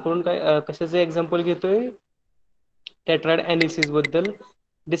हे आपण काय कशाचं एक्झाम्पल घेतोय, टेट्राड ॲनालिसिस बद्दल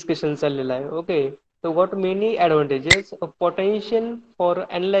डिस्कशन चाललेलं आहे. Okay. So got many advantages, a potential for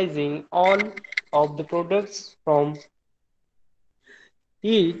analyzing all of the products from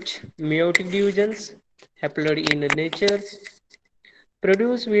each meiotic divisions haploid in nature,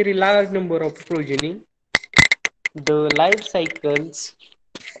 produce very large number of progeny. The life cycles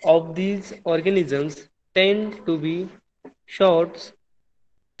of these organisms tend to be short,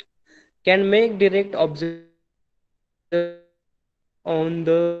 can make direct observation on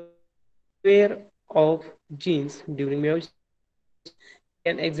the pair of genes during meiosis,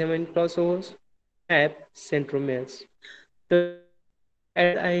 can examine crossovers, map centromeres. तर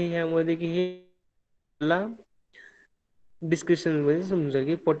add आहे ह्यामध्ये की हे आपल्याला discussion मध्ये समजा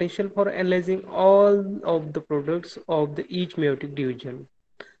की potential for analysing all of the products of the each meiotic division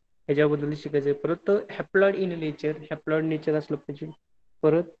ह्याच्याबद्दल शिकायचं. परत haploid in nature, haploid nature असलं पाहिजे.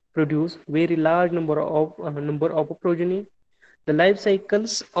 परत produce very large number of progeny, The life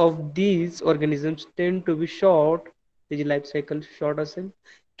cycles of these organisms tend to be short. The life cycle short असेल,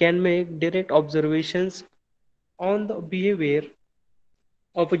 can make direct observations on the behavior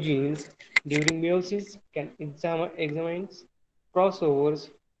of genes during meiosis, can examine crossovers,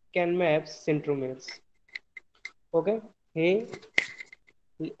 can map centromeres. Okay, हे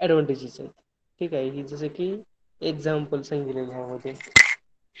advantages आहेत. ठीक आहे, ही जसं की example सांगितलेलं ह्यामध्ये.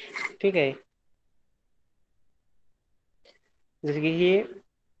 ठीक आहे, जसं की हे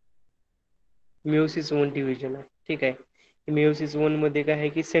मिओसिस वन डिव्हिजन आहे. ठीक आहे, मिओसिस वन मध्ये काय आहे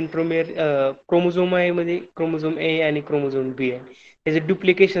की सेंट्रोमेअर क्रोमोझोम आहे, मध्ये क्रोमोझोम ए आणि क्रोमोझोम बी आहे. त्याचं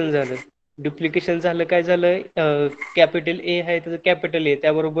डुप्लिकेशन झालं. डुप्लिकेशन झालं, काय झालं, कॅपिटल ए आहे त्याचं कॅपिटल ए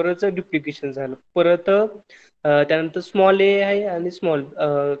त्याबरोबरच डुप्लिकेशन झालं. परत त्यानंतर स्मॉल ए आहे आणि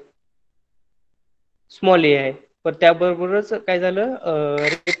स्मॉल ए आहे, पण त्याबरोबरच काय झालं,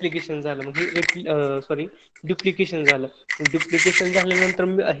 रेप्लिकेशन झालं. सॉरी, डुप्लिकेशन झालं. डुप्लिकेशन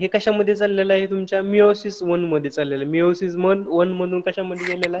झाल्यानंतर हे कशामध्ये चाललेलं आहे, तुमच्या मिओसिस वन मध्ये चाललेलं आहे. मिओसिस वन मधून कशामध्ये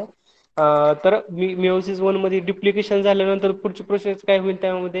गेलेलं आहे, तर मिओसिस वन मध्ये डुप्लिकेशन झाल्यानंतर पुढची प्रोसेस काय होईल,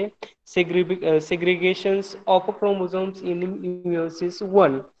 त्यामध्ये सेग्रिगेशन्स of chromosomes in meiosis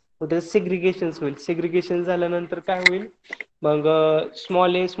one, segregation होईल. सेग्रिगेशन झाल्यानंतर काय होईल, मग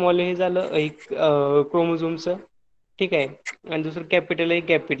स्मॉल ए झालं एक क्रोमोझोमचं. ठीक आहे, आणि दुसरं कॅपिटल ए.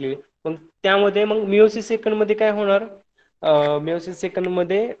 मग त्यामध्ये मग मिओसिस सेकंड मध्ये काय होणार, मिओसिस सेकंड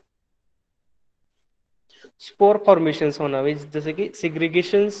मध्ये स्पोर फॉर्मेशन्स होणार, जसं की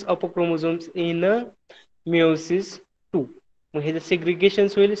सेग्रिगेशन्स of chromosomes in meiosis to. मग हे जे सेग्रिगेशन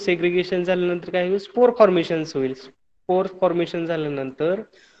होईल, सेग्रिगेशन झाल्यानंतर काय होईल, स्पोर फॉर्मेशन्स होईल. स्पोर फॉर्मेशन झाल्यानंतर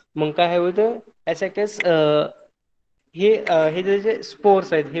मग काय होतं, ऍसेटस हे जे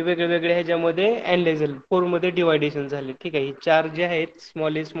स्पोर्स आहेत हे वेगळे वेगळे ह्याच्यामध्ये अनलाइज झाले, फोर मध्ये डिवायडेशन झाले. ठीक आहे, हे चार जे आहेत,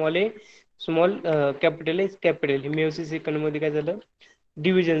 स्मॉल ए स्मॉल कॅपिटल हे मिओसिस सेकंड मध्ये काय झालं,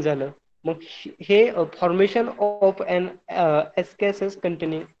 डिव्हिजन झालं. मग हे formation of N एसकेसेस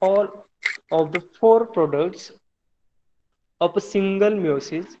containing all of the four products of a single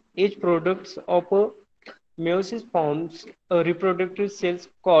meiosis. Each product of a meiosis forms a reproductive cells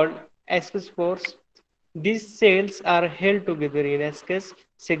called ascospores. These cells are held together in ascus.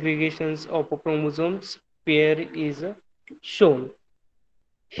 Segregations of chromosomes pair is shown.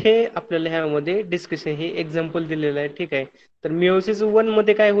 हे आपल्याला ह्यामध्ये discussion, हे example दिलेलं आहे. ठीक आहे, तर meiosis one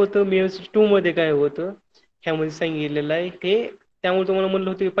मध्ये काय होतं, मिओसिस टू मध्ये काय होतं, ह्यामध्ये सांगितलेलं आहे. हे त्यामुळे तुम्हाला म्हणलं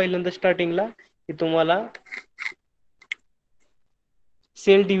होतं की पहिल्यांदा स्टार्टिंगला की तुम्हाला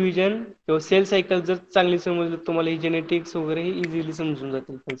सेल डिव्हिजन किंवा सेल सायकल जर चांगली समजलं, तुम्हाला ही जेनेटिक्स वगैरे हे इझिली समजून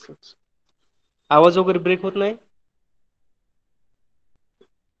जातील कन्सेप्ट. आवाज वगैरे ब्रेक होत नाही?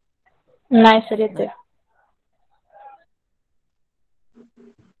 नाही सर, येतोय.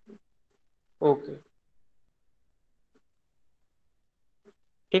 ओके,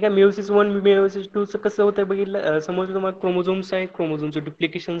 ठीक आहे. मिओसिस वन मिओसिस टू चं कसं होतं बघितलं, समजलं तुम्हाला. क्रोमोझोम्स आहे, क्रोमोझोमचं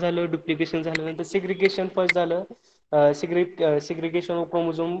डुप्लिकेशन झालं, डुप्लिकेशन झाल्यानंतर सेग्रिगेशन फर्स्ट झालं. Segregation of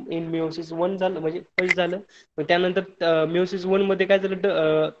chromosome in meiosis one झालं, म्हणजे फर्स्ट झालं. त्यानंतर मिओसिस वन मध्ये काय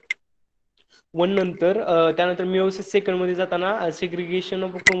झालं, वन नंतर त्यानंतर मिओसिस सेकंड मध्ये जाताना segregation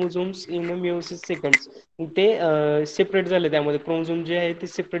of chromosomes in meiosis second, ते सेपरेट झाले. त्यामध्ये क्रोमोझोम जे आहे ते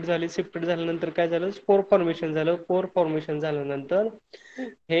सेपरेट झाले. सेपरेट झाल्यानंतर काय झालं, स्पोर फॉर्मेशन झालं. स्पोर फॉर्मेशन झाल्यानंतर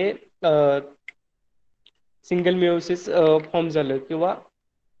हे सिंगल मिओसिस फॉर्म झालं, किंवा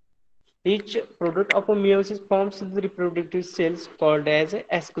each product of a meiosis forms the reproductive cells called as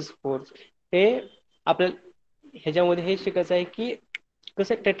ascospores. हे आपल्याला ह्याच्यामध्ये हे शिकायचं आहे की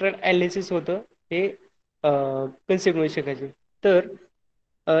कसं टेट्राड ॲलिसिस होतं, हे कन्सेप्ट मध्ये शिकायचे. तर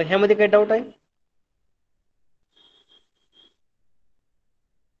ह्यामध्ये काय डाऊट आहे?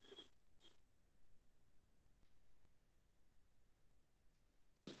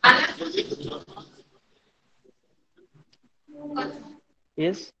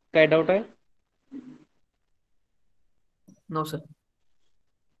 येस, काय डाऊट आहे? No sir.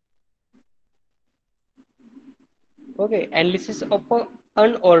 Okay, analysis of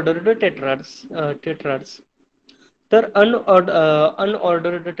unordered टेट्राड्स. तर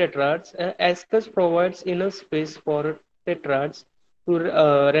unordered टेट्राड्स, ascus provides enough space for tetrads to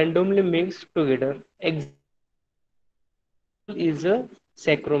randomly mix together. Example is a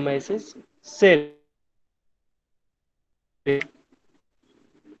Saccharomyces cell.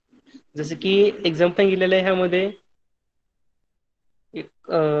 जसं की एक्झाम्पल सांगितलेलं आहे ह्यामध्ये,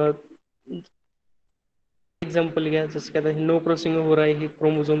 एक्झाम्पल घ्या, जसं की आता नो क्रॉसिंग ओव्हर आहे, हे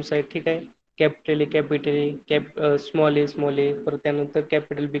क्रोमोझोम्स आहेत. ठीक आहे, कॅपिटल ए स्मॉल ए, परत त्यानंतर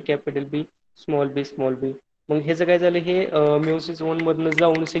कॅपिटल बी स्मॉल बी. मग ह्याचं काय झालं, हे मिओसिस 1 मधनं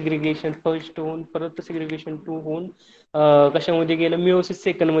जाऊन सेग्रिगेशन फर्स्ट होऊन परत सेग्रिगेशन 2 होऊन कशामध्ये गेलं, मिओसिस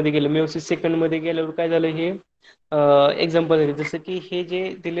सेकंड मध्ये गेलं. मिओसिस सेकंड मध्ये गेल्यावर काय झालं, हे एक्झाम्पल आहे, जसं की हे जे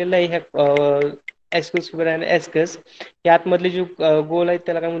दिलेलं आहे ह्या ऍस्कस आणि ऍस्कस, हे आतमधले जे गोल आहेत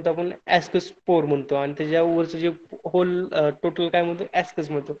त्याला काय म्हणतो आपण, ऍस्कस स्पोर म्हणतो, आणि त्याच्यावरचं जे होल टोटल काय म्हणतो,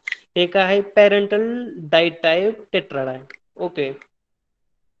 ऍस्कस म्हणतो. हे काय आहे, पॅरेंटल डायटाइप टेट्राड आहे. ओके.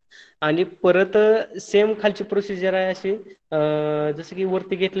 आणि परत सेम खालची प्रोसिजर आहे अशी, जसं की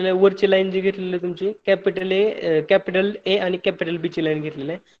वरती घेतलेलं, वरची लाईन जी घेतलेली आहे तुमची कॅपिटल ए आणि कॅपिटल बी ची लाईन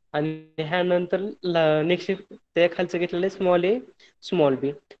घेतलेली आहे, आणि ह्यानंतर नेक्स्ट त्या खालचं घेतलेलं आहे स्मॉल ए स्मॉल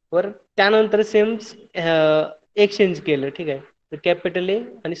बी. वर त्यानंतर सेम एक्सचेंज केलं, ठीक आहे, तर कॅपिटल ए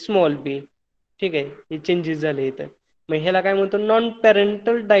आणि स्मॉल बी, ठीक आहे, हे चेंजेस झाले इथं. मग ह्याला काय म्हणतो, नॉन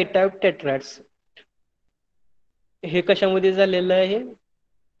पॅरेंटल डायटाइप टेट्रॅड्स. हे कशामध्ये झालेलं आहे,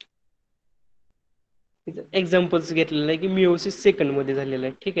 एक्झाम्पल्स घेतलेलं आहे की मिओसिस सेकंड मध्ये झालेलं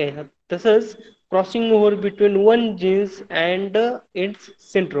आहे, ठीक आहे. तसंच crossing over between one jeans and it's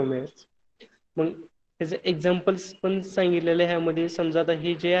सेंट्रोमेअर्स. मग त्याचे एक्झाम्पल्स पण सांगितलेले आहे ह्यामध्ये. समजा आता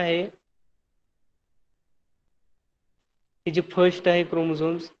हे जे आहे, हे जे फर्स्ट आहे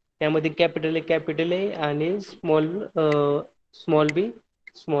क्रोमोझोम्स, त्यामध्ये कॅपिटल ए आणि स्मॉल बी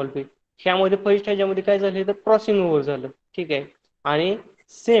स्मॉल बी. ह्यामध्ये फर्स्ट ह्याच्यामध्ये काय झालं, तर क्रॉसिंग ओव्हर झालं, ठीक आहे. आणि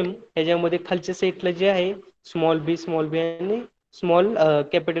सेम ह्याच्यामध्ये खालच्या साईडला जे आहे स्मॉल बी आणि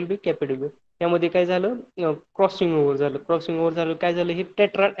कॅपिटल बी त्यामध्ये काय झालं, क्रॉसिंग ओव्हर झालं. क्रॉसिंग ओव्हर झालं काय झालं, हे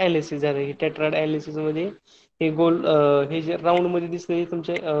टेट्राड ॲनालिसिस झालं. हे टेट्राड ॲनालिसिस मध्ये हे गोल, हे जे राऊंड मध्ये दिसतंय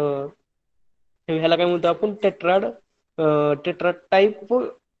तुमचे, ह्याला काय म्हणतो आपण, टेट्राड टाईप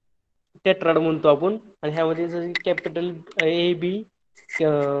टेट्राड म्हणतो आपण. आणि ह्यामध्ये जर capital A B,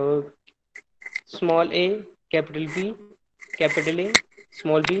 small A capital B capital A,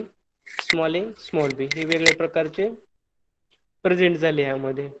 small B small A small बी, हे वेगळ्या प्रकारचे प्रेझेंट झाले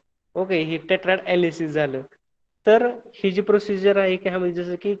यामध्ये. ओके, हे टेट्राड ॲनालिसिस झालं. तर ही जी प्रोसिजर आहे की ह्यामध्ये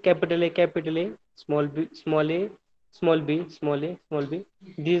जसं की capital A small A small B,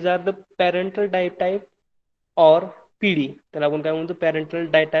 these R the parental डायटाइप और पीडी, त्याला आपण काय म्हणतो, पॅरेंटल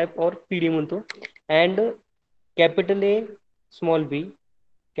डायटाइप और पीडी म्हणतो. अँड कॅपिटल ए स्मॉल बी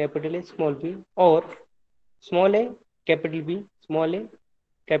और small A small A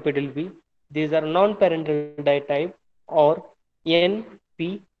capital B, these are non parental डायटाइप और एन पी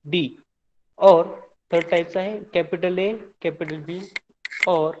डी. और थर्ड टाइप्स आहे कॅपिटल ए कॅपिटल बी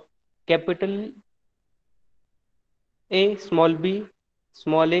और कॅपिटल ए स्मॉल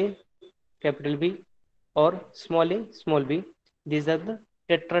ए कैपिटल बी और small B. these are the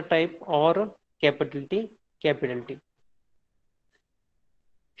tetra type और capital T.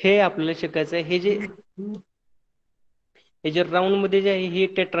 हे आपल्याला शिकायचं आहे. हे जे राऊंड मध्ये जे आहे हे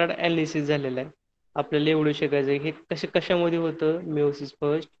टेट्राड ॲनालिसिस झालेलं आहे. आपल्याला एवढं शिकायचं आहे हे कशामध्ये होतं, meiosis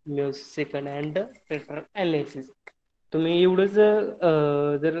first meiosis second and tetrad analysis. तुम्ही एवढंच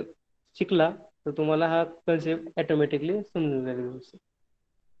जर शिकला तर तुम्हाला हा कन्सेप्ट ऑटोमॅटिकली समजून जाईल व्यवस्थित.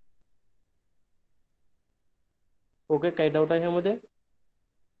 ओके, काही डाऊट आहे ह्यामध्ये?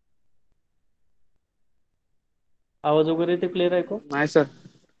 आवाज वगैरे ते क्लिअर आहे का? नाही सर,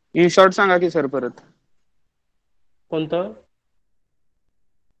 इन शॉर्ट सांगा की सर परत. कोणतं?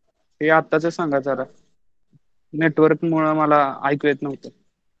 हे आत्ताच सांगा जरा, नेटवर्क मुळे मला ऐकू येत नव्हतं.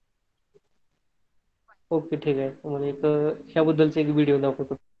 ओके, ठीक आहे. तुम्हाला ह्याबद्दलचा एक व्हिडिओ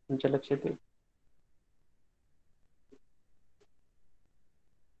दाखवतो, तुमच्या लक्षात येईल.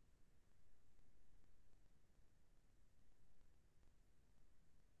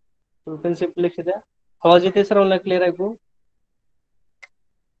 कन्सेप्ट लक्ष द्या. आवाज येते सर्वांना क्लिअर ऐकू?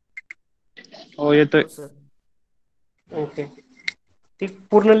 हो येतोय. हो सर. ओके, ती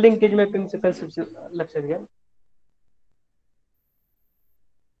पूर्ण लिंकेज मॅपिंगचं कन्सेप्ट लक्षात घ्या.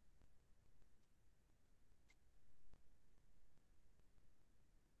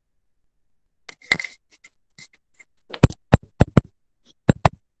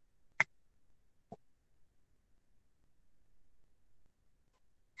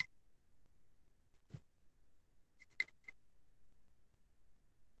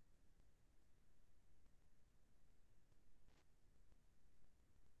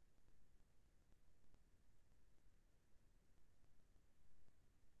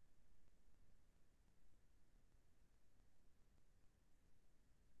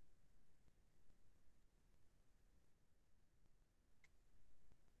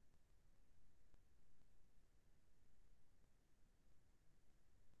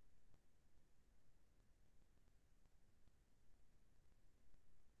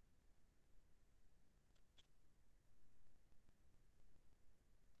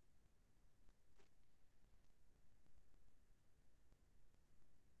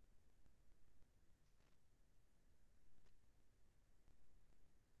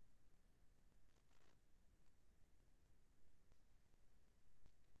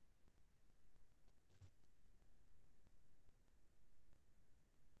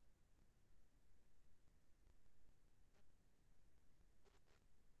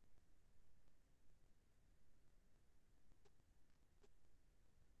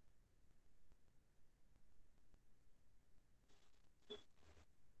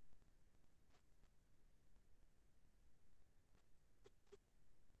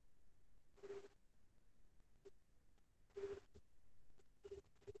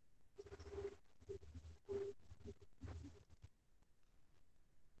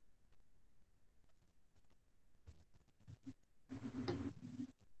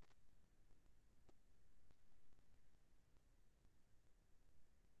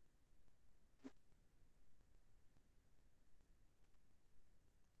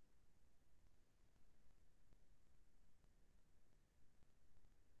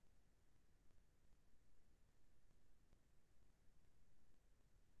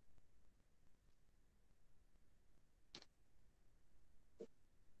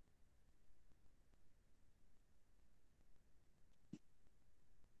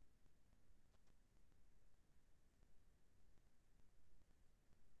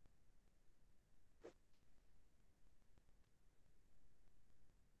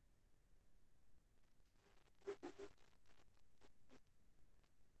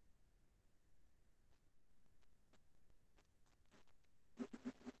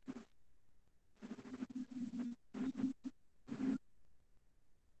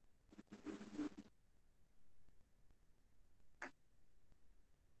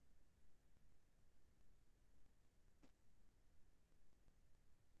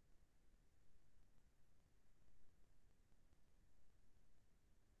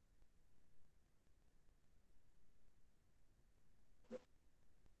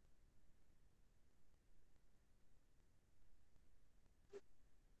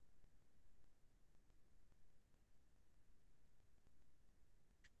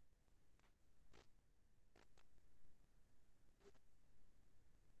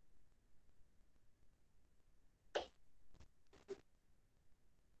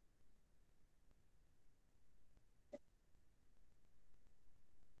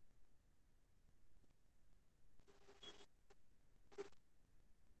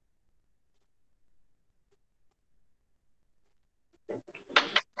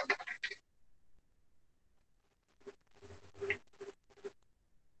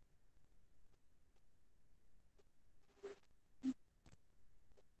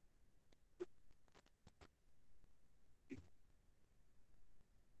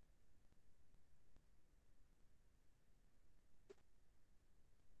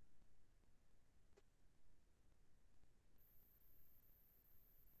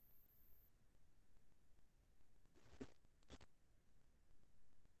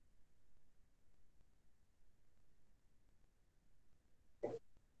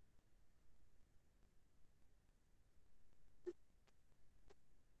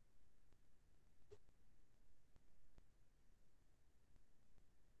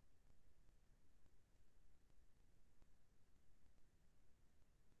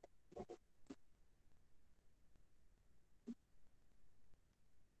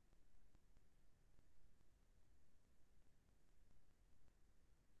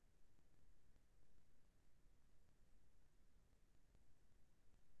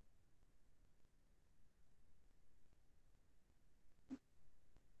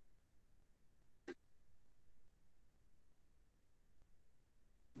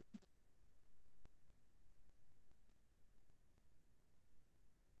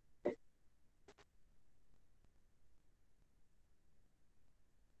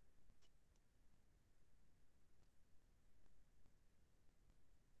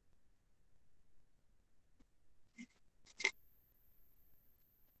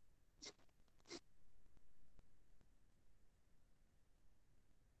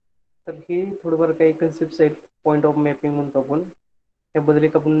 तर हे थोडंफार काही कन्सेप्ट आहेत, पॉईंट ऑफ मॅपिंग म्हणतो आपण. त्याबद्दल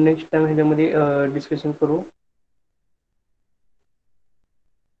एक आपण नेक्स्ट टाइम ह्याच्यामध्ये डिस्कशन करू.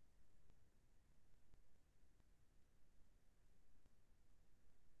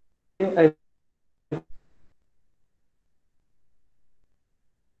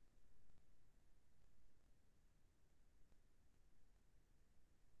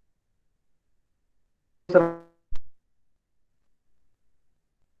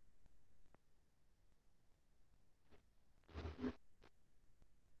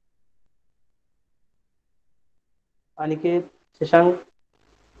 अनिकेत, शशांक,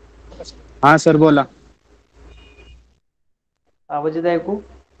 हा सर बोला. आवाज येत ऐकू?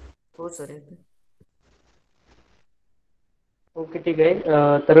 हो सर. ओके, ठीक आहे.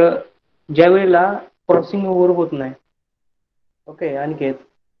 तर ज्या वेळेला क्रॉसिंग ओव्हर होत नाही, ओके अनिकेत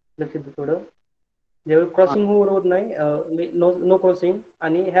लक्ष दे थोडं. ज्यावेळी हा क्रॉसिंग ओव्हर होत नाही, नो क्रॉसिंग,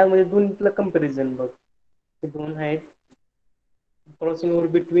 आणि ह्यामध्ये दोन्हीतलं कंपॅरिझन बघ. हे दोन आहेत, crossing over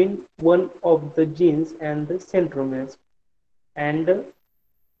between one of the jeans and the सेंट्रोमेर्स, and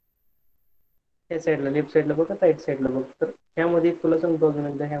त्या साईडला लेफ्ट साईडला बघ, राईट साईडला बघ. तर ह्यामध्ये तुला सांगतो अजून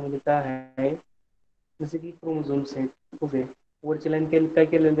एकदा, ह्यामध्ये काय आहे, जसं की क्रोमोझोम्स आहेत. ओके, वरची लाईन काय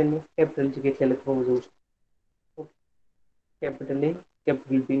केलेलं त्यांनी, कॅपिटलचे घेतलेले क्रोमोझोम्स, कॅपिटल ए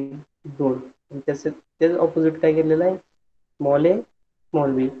कॅपिटल बी दोन, आणि त्याच ऑपोजिट काय केलेलं आहे, स्मॉल ए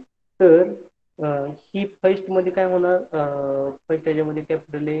स्मॉल बी. तर ही फर्स्ट मध्ये काय होणार, फर्स्ट ह्याच्यामध्ये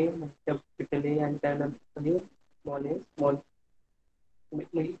कॅपिटल ए आणि त्यानंतर स्मॉल ए स्मॉल.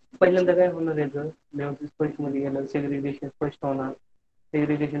 म्हणजे पहिल्यांदा काय होणार याचं, व्यवस्थित फर्स्ट मध्ये गेलं, सेग्रिगेशन फर्स्ट होणार,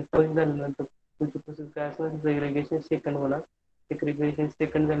 सेग्रिगेशन फर्स्ट झाल्यानंतर तुमची प्रोसेस काय असणार, सेग्रिगेशन सेकंड होणार, सेग्रिगेशन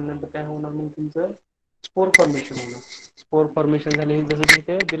सेकंड झाल्यानंतर काय होणार, मग तुमचं स्पोर फॉर्मेशन होणार. स्पोर फॉर्मेशन झाले, जसं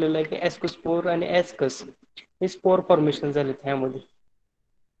तिथे दिलेलं आहे की ॲस्कोस्पोर आणि ॲस्कस, हे स्पोर फॉर्मेशन झालेत ह्यामध्ये.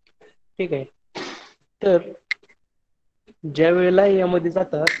 ठीक आहे. तर ज्या वेळेला यामध्ये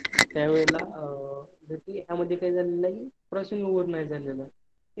जातात त्यावेळेला ह्यामध्ये काय झालेलं आहे, क्रॉसिंग ओव्हर नाही झालेलं.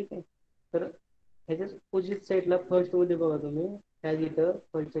 ठीक आहे. तर ह्याच्या अपोजिट साईडला फर्स्ट मध्ये बघा तुम्ही, ह्या इथं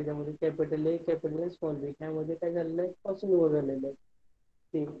फर्स्ट ह्याच्यामध्ये कॅपिटल ए कॅपिटल स्मॉल बी, ह्यामध्ये काय झालेलं आहे, क्रॉसिंग ओव्हर झालेलं आहे.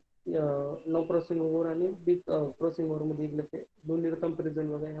 ते नो क्रॉसिंग ओव्हर आणि बिग क्रॉसिंग ओव्हर मध्ये दोन्ही कंपॅरिझन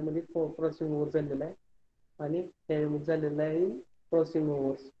बघा, ह्यामध्ये क्रॉसिंग ओव्हर झालेला आहे आणि त्यामध्ये झालेला आहे क्रॉसिंग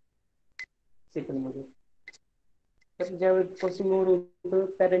ओव्हर सेकंड मध्ये. तर ज्यावेळेस क्रॉसिंग ओव्हर होतं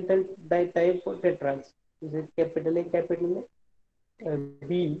parental dye type tetras, capital A capital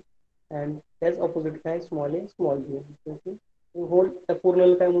B and त्याच ऑपोजिट काय स्मॉल ए स्मॉल बी. होल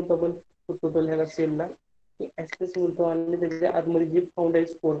पूर्ण काय म्हणतो आपण टोटल ह्याला सेलला ऍस्पेस म्हणतो आणि त्याच्या आतमध्ये जे फाउंड आहे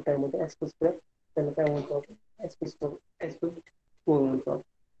स्पोर टाईप ऍस्पेस त्याला काय म्हणतो आपण ऍस्पेस स्पोर म्हणतो.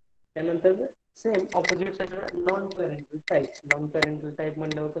 त्यानंतर same opposite non parental type. Non parental type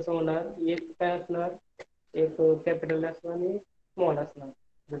म्हणल्यावर कसं होणार, एक काय असणार, एक कॅपिटल असणार आणि स्मॉल असणार,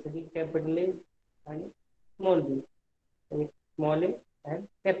 जसं की कॅपिटल ए आणि small B, small A and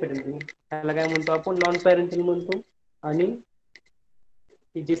capital बी. त्याला काय म्हणतो आपण नॉन पॅरेंटल म्हणतो. आणि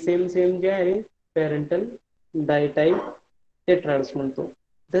जे सेम जे आहे पॅरेंटल डाय टाईप टेट्राड्स म्हणतो.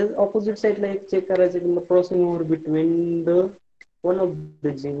 तर ऑपोजिट साईडला एक चेक करायचं की crossing over between the one of the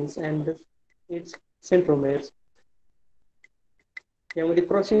jeans and it's सेंट्रोमेअर्स. यामध्ये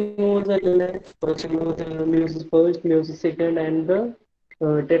क्रॉसिंग ओव्हर झालेलं आहे. Crossing over music first music second and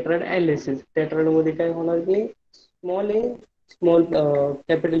tetrad analysis. Tetrad मध्ये काय होणार की small A small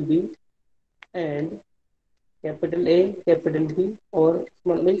capital B and capital A capital बी और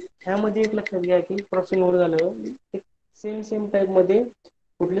small. ह्यामध्ये एक लक्षात घ्या की क्रॉसिंग ओव्हर झालं सेम टाईप मध्ये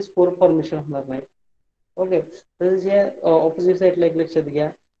कुठले स्पोर फॉर्मेशन होणार नाही. ओके, तर जे ऑपोजिट साईडला एक लक्षात घ्या,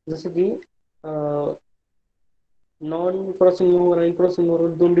 जसं की नॉन क्रॉसिंग ओव्हर आणि क्रॉसिंग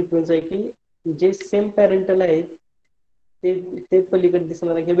ओव्हर दोन डिफरन्स आहे की जे सेम पॅरेंटल आहेत ते पलीकडे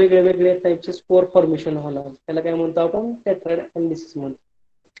दिसणार आहे, वेगळ्या वेगळ्या टाईपचे स्पोर फॉर्मेशन होणार, त्याला काय म्हणतो आपण टेट्राड ॲनालिसिस म्हणतो.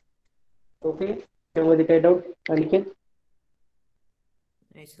 ओके, त्यामध्ये काय डाऊट आणखी?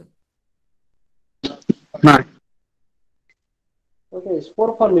 नाही सर. नाही. ओके,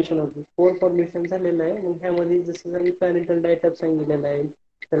 स्पोर फॉर्मेशन होते. स्पोर फॉर्मेशन झालेलं आहे. मग ह्यामध्ये जसं पॅरेंटल डाय टाईप सांगितलेलं आहे,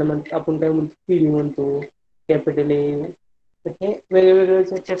 त्याला आपण काय म्हणतो पी म्हणतो, कॅपिटल ए. हे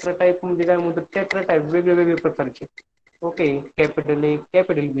वेगवेगळे टेट्रा टाईप म्हणजे काय म्हणतो टेट्रा टाईप वेगळे प्रकारचे. ओके, कॅपिटल ए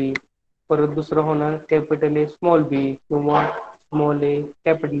कॅपिटल बी, परत दुसरं होणार कॅपिटल ए स्मॉल बी किंवा स्मॉल ए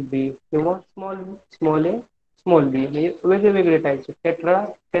कॅपिटल बी किंवा स्मॉल ए स्मॉल बी. म्हणजे वेगळे टाईपचे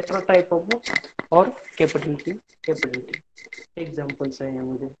टेट्रा टाईप ऑफ और कॅपिटल टी एक्झाम्पल्स आहे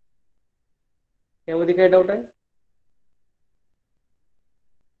यामध्ये. यामध्ये काय डाऊट आहे?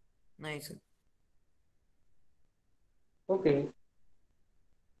 नाही सर. ओके,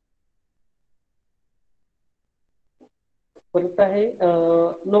 परत आहे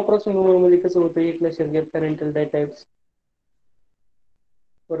नो क्रॉसिंग ओव्हर मध्ये कसं होतं एक लक्षात घ्या पॅरेंटल डाय टाईप्स.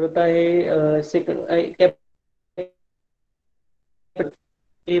 परत आहे सेकंड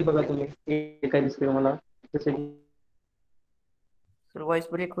हे बघा तुम्ही हे काय दिसतंय मला, जसं की सर व्हॉइस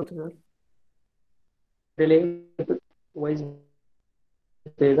ब्रेक होतो सर. वाईज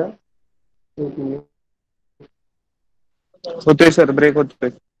दिसतंय का? एक मिनिट. होतोय सर, ब्रेक होतोय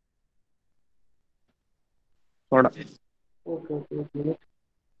थोडा. ओके ओके एक मिनिट.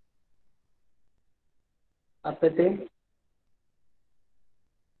 आता ते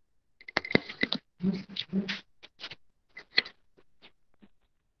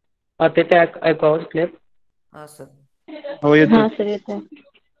ऐकू आवाज क्लिअर? हा सर. हो येतोय. हा सर येतोय.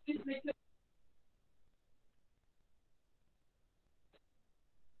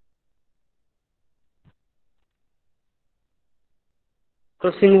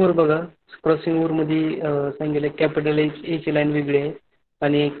 क्रॉसिंग ओव्हर बघा, क्रॉसिंग ओव्हर मध्ये सांगितलं कॅपिटल ए ची लाईन वेगळी आहे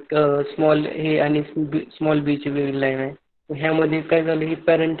आणि स्मॉल ए आणि स्मॉल बी ची वेगळी लाईन आहे. ह्यामध्ये काय झालं की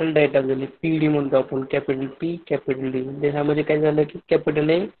पॅरेंटल डायटा झाली, पी डी म्हणतो आपण, कॅपिटल पी कॅपिटल डी. ह्यामध्ये काय झालं की capital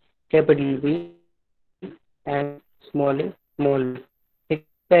A capital B and small A small बी हे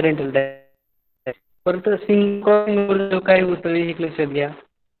पॅरेंटल डायटा. परत सिंगल क्रॉसिंग ओव्हर काय होतं एक लक्षात घ्या.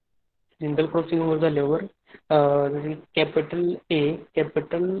 सिंगल क्रॉसिंग ओव्हर झाल्यावर capital A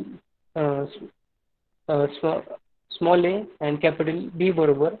capital small A and capital बी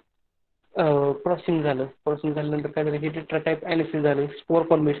बरोबर क्रॉसिंग झालं. क्रॉसिंग झाल्यानंतर काय झालं की टेट्रा टाईप ॲनालिसिस झालं, स्पोर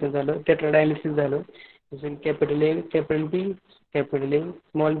फॉर्मेशन झालं, टेट्रा ॲनालिसिस झालं. जसं capital A capital B capital A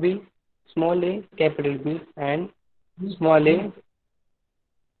small A capital B and small A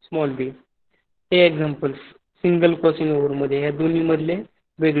small बी. हे एक्झाम्पल्स सिंगल क्रॉसिंग ओव्हरमध्ये ह्या दोन्ही मधले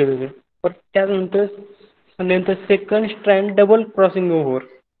वेगळे. पण त्यानंतर second strand double crossing over.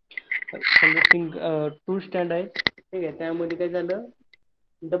 समजा टू स्टँड आहे ठीक आहे, त्यामध्ये काय झालं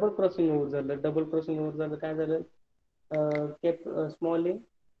डबल क्रॉसिंग ओव्हर झालं. डबल क्रॉसिंग ओव्हर झालं काय झालं स्मॉल ए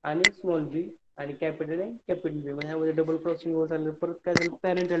आणि स्मॉल बी आणि कॅपिटल ए कॅपिटल बी. मग ह्यामध्ये डबल क्रॉसिंग ओव्हर झालं. परत काय झालं,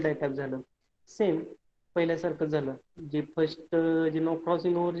 पॅरेंटल टाईप झालं. सेम पहिल्यासारखं झालं. जे फर्स्ट जे नो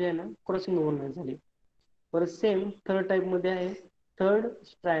क्रॉसिंग ओव्हर जे आहे ना, क्रॉसिंग ओव्हर नाही झाली. परत सेम थर्ड टाईप मध्ये आहे, third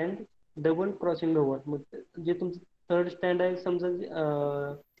strand double crossing over. मग जे तुमचं थर्ड स्टँड आहे समजा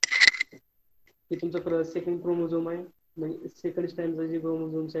ते तुमचं सेकंड क्रोमोझोम आहे. म्हणजे सेकंड स्टँडचं जे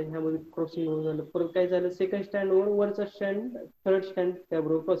क्रोमोझोम्स आहे ह्यामध्ये क्रॉसिंग ओव्हर झालं. परत काय झालं, सेकंड स्टँड ओव्हर वरचा स्टँड थर्ड स्टँड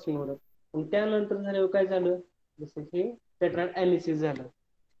त्याबरोबर क्रॉसिंग ओव्हर. आणि त्यानंतर झाल्यावर काय झालं, जसं की टेट्राड ॲलिसिस झालं.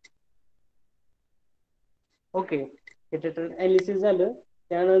 ओके, हे टेट्राड ॲलिसिस झालं.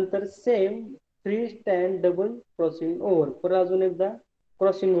 त्यानंतर same three stand double crossing over. परत अजून एकदा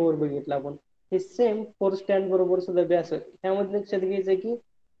क्रॉसिंग ओव्हर बघितलं आपण. हे सेम फोर स्टँड बरोबर सुद्धा बी असं. त्यामध्ये लक्षात घ्यायचं की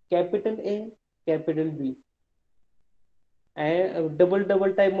कॅपिटल ए कॅपिटल बी डबल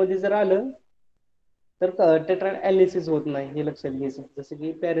डबल टाईप मध्ये जर आलं तर टेट्राड ॲलिसिस होत नाही, हे लक्षात घ्यायचं. जसं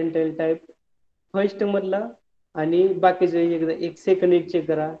की पॅरेंटल टाईप फर्स्ट मधला आणि बाकीचे एकदा एक सेकंड एक चेक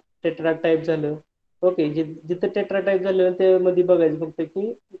करा, टेट्रा टाईप झालं. ओके, जिथं टेट्रा टाईप झालं त्यामध्ये बघायचं फक्त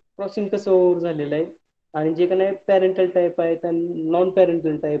की क्रॉसिंग कसं ओव्हर झालेलं आहे. आणि जे काही पॅरेंटल टाईप आहे आणि नॉन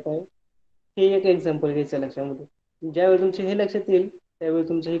पॅरेंटल टाईप आहे, हे एक एक्झाम्पल घ्यायचं लक्षामध्ये. ज्यावेळी तुमचे हे लक्षात येईल त्यावेळी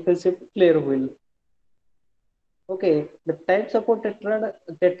तुमची ही कन्सेप्ट क्लिअर होईल. Okay, the types of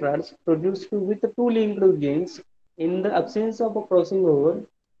tetrads produced with two linked genes in the absence of a crossing over,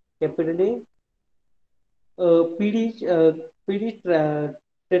 capital A,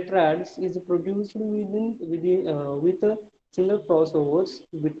 tetrads is produced with a single crossovers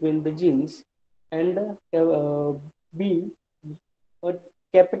between the genes, and B,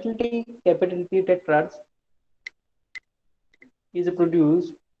 capital T tetrads is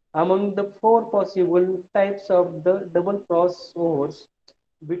produced among the four possible types of the double crossovers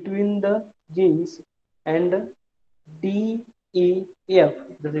between the genes and DEF.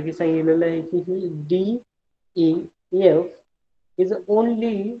 जसं की सांगितलेलं आहे की ही DEF is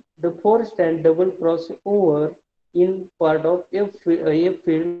only the four strand double crossover in part of F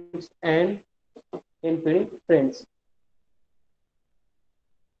fields and N field friends.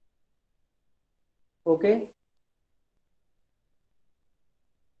 Okay.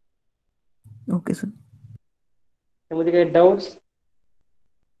 Okay sir. त्यामध्ये काही doubts?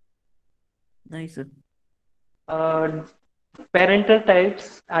 नाही sir. Parental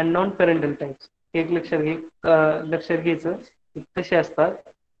types आणि non parental types एक लक्षात घ्यायचं कसे असतात.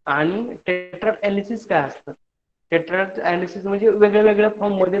 आणि टेट्राड ॲलिसिस काय असतं. टेट्राड ॲलिसिस म्हणजे वेगळ्या वेगळ्या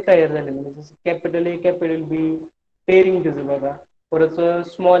फॉर्म मध्ये तयार झालेले, म्हणजे जसं कॅपिटल ए कॅपिटल बी पेरिंग त्याचं बघा. परत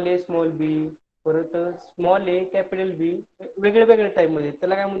स्मॉल ए स्मॉल बी, परत स्मॉल ए कॅपिटल बी, वेगळ्या वेगळ्या टाईप मध्ये.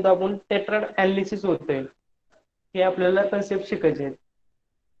 त्याला काय म्हणतो आपण, टेट्राड ॲलिसिस होतंय. हे आपल्याला कन्सेप्ट शिकायचे आहेत.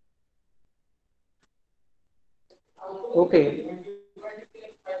 ओके.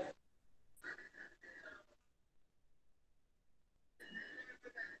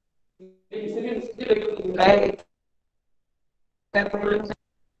 काय काय प्रॉब्लेम,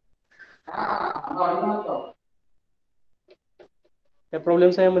 काय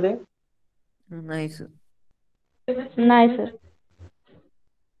प्रॉब्लेम्स आहे यामध्ये? नाही सर. नाही सर.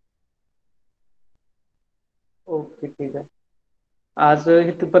 ओके, ठीक आहे. आज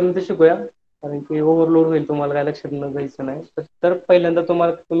इथपर्यंत शिकूया, कारण की ओव्हरलोड होईल, तुम्हाला काय लक्षात न जायचं नाही. तर पहिल्यांदा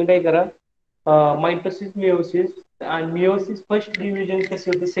तुम्ही काय करा, मायटोसिस मिओसिस आणि मिओसिस फर्स्ट डिव्हिजन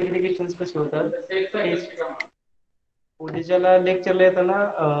कसे होते, सेग्रिगेशन कसे होतात, उद्याच्याला लेक्चरला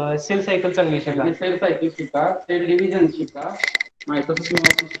येताना सेल सायकल चांगली शिका. सेल सायकल शिका, सेल डिव्हिजन शिका, मायटोसिस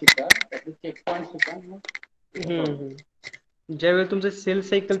मिओसिस शिका, चेक पॉईंट शिका. ज्यावेळी तुमचं सेल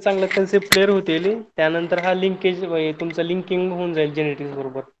सायकल चांगला कन्सेप्ट क्लिअर होतील, त्यानंतर हा लिंकेज तुमचं लिंकिंग होऊन जाईल जेनेटिक्स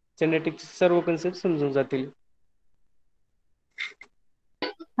बरोबर. जेनेटिक्स सर्व कन्सेप्ट समजून जातील.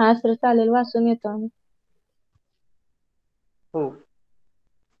 हा सर, चालेल, वाचून येतो आम्ही. हो,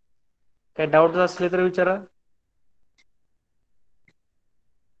 काय डाऊट असले तर विचारा.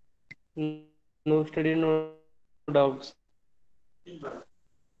 No study no doubts.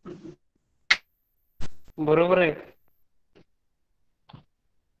 बरोबर आहे.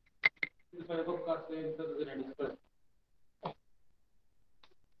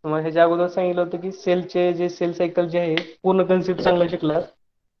 मग ह्याच्या अगोदर सांगितलं होतं की सेलचे जे सेल सायकल जे आहे पूर्ण कन्सेप्ट चांगला शिकला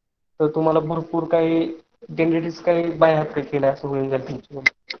तर तुम्हाला भरपूर काही जेनेटिक्स काही बाय हात केलं असं होऊन जाईल तुमचं.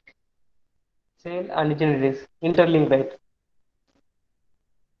 सेल आणि जेनेटिक्स इंटरलिंक आहेत.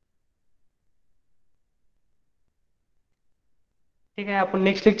 ठीक आहे, आपण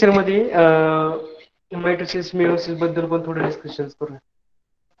नेक्स्ट लेक्चर मध्ये मायटोसिस मेयोसिस बद्दल पण थोडं डिस्कशन करूया.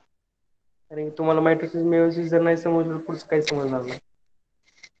 आणि तुम्हाला मायटोसिस मेयोसिस जर नाही समजलं तर पुढचं काही समजणार नाही.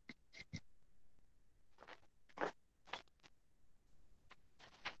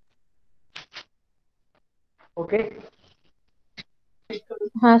 ओके.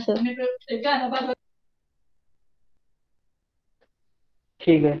 हा सर.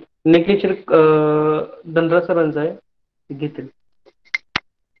 ठीक आहे. नेक्स्ट लेक्चर धनराज सरांचं आहे, ते घेतील.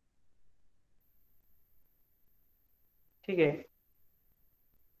 ठीक आहे.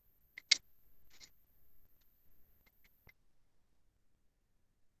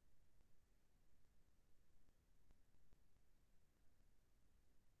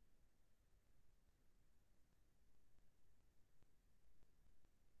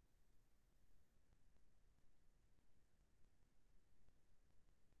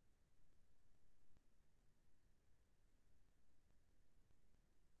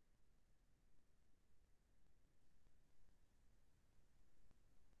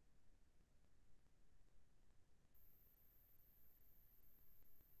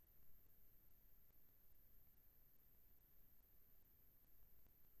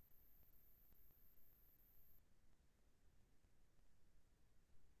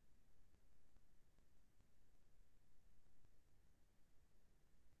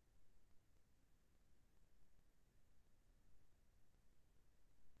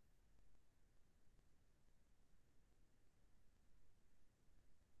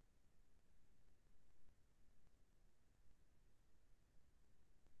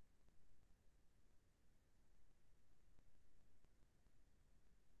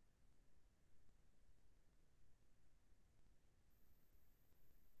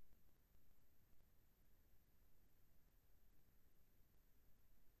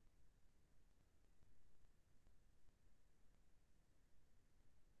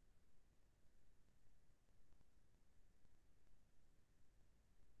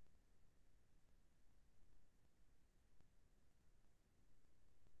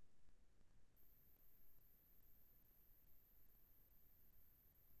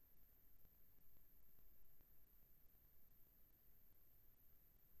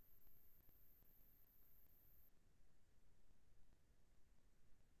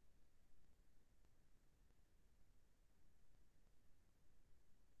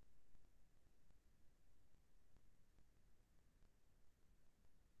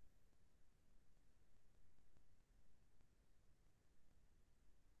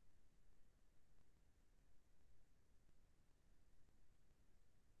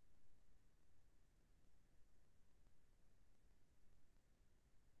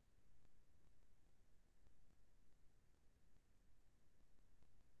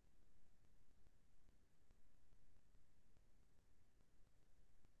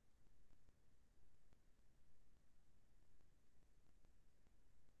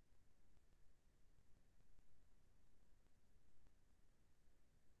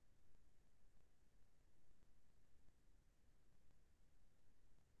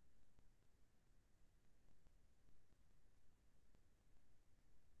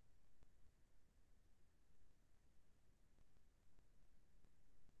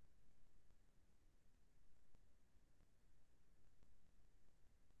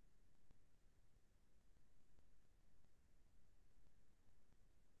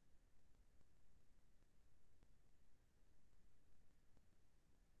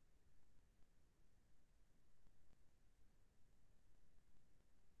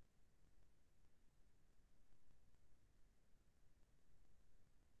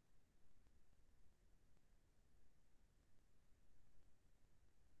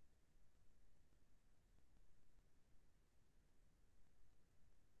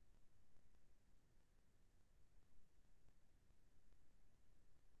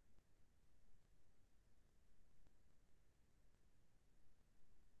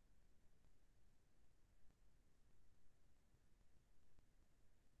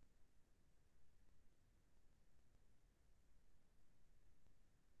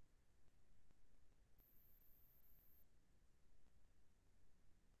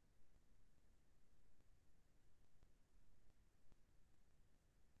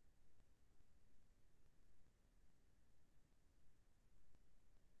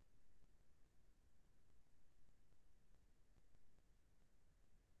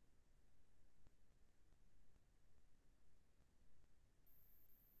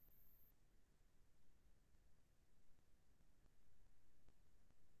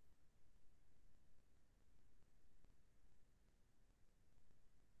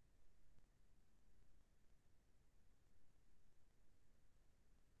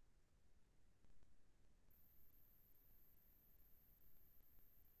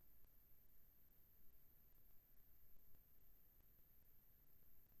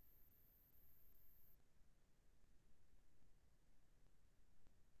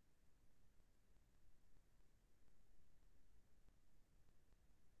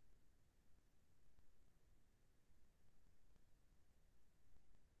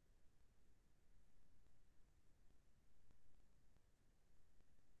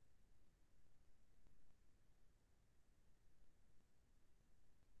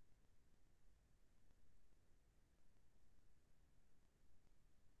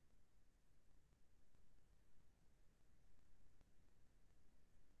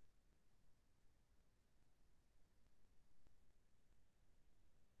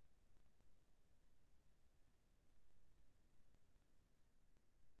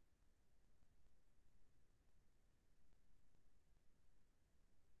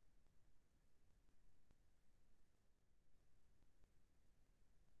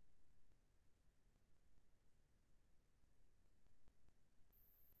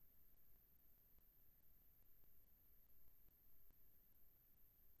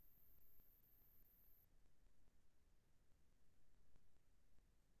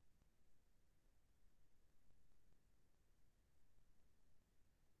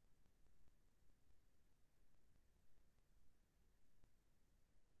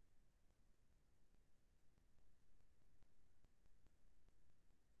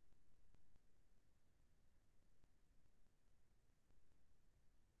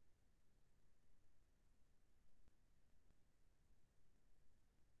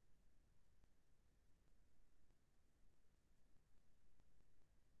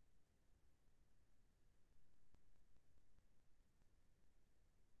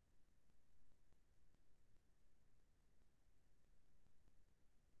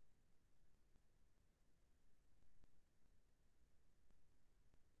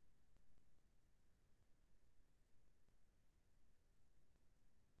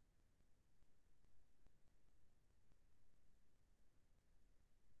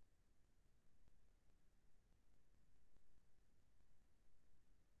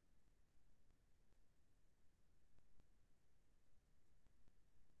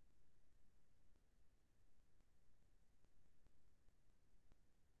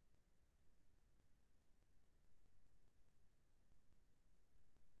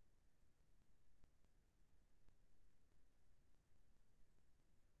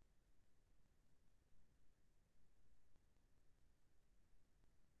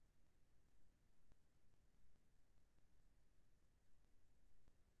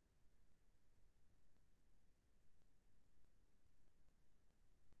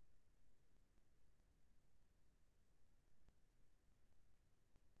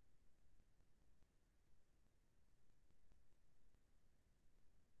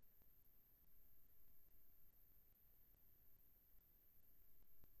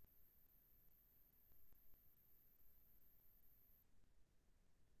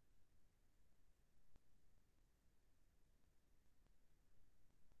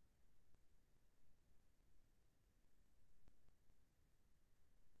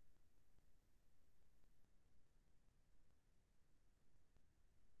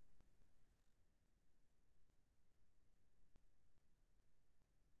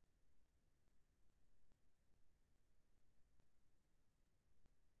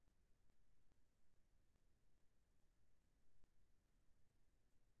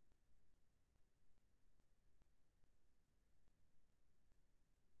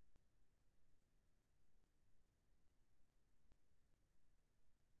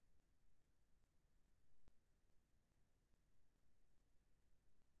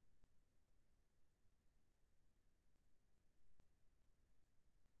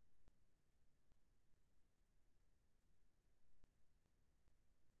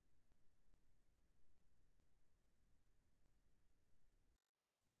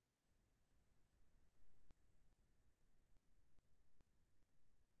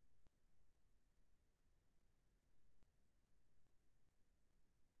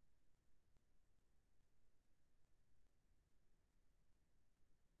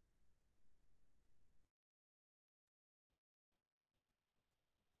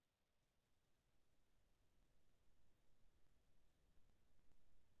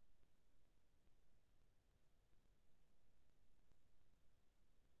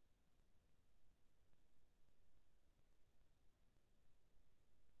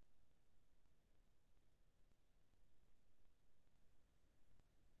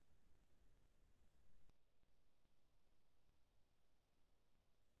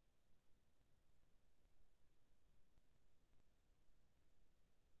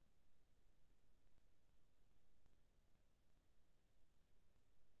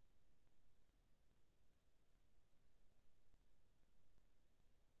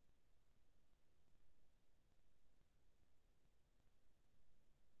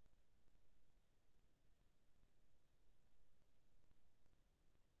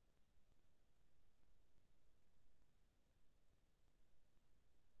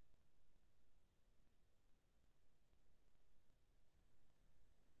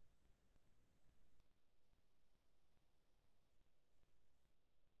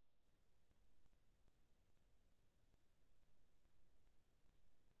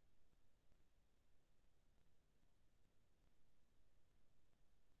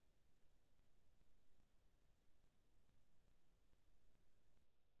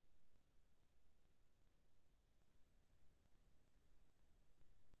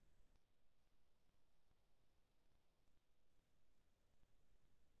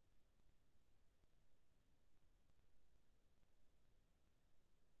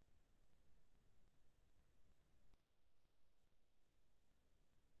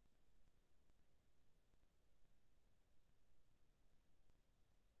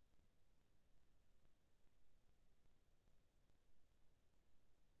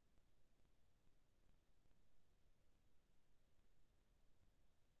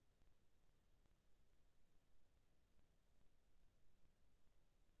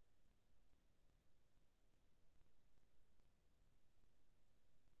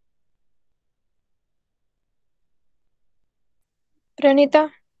 प्रणिता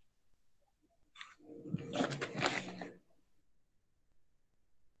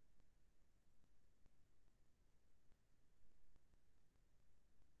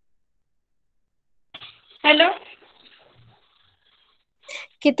हॅलो.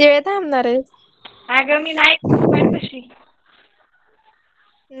 किती वेळ थांबणार आहे? अगं मी नाही पाशी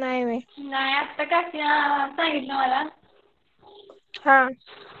नाही वे नाही आत्ता काकी सांगितलं मला हा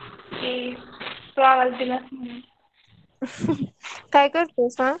की तू आवाज दिलास म्हणून. काय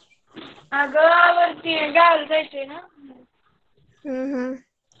करतेस हा? अगं वरती गावाला जायचंय ना. हम्म.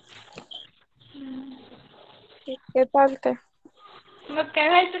 ठीक आहे चालतंय. मग काय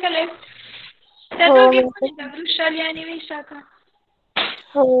व्हायचं का लेफ्ट? त्या हो दोघी कोण हो येतात? वृषाली आणि विशाखा.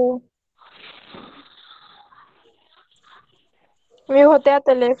 हो मी होते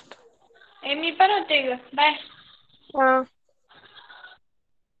आता लेफ्ट. मी पण होते ग. बाय. हा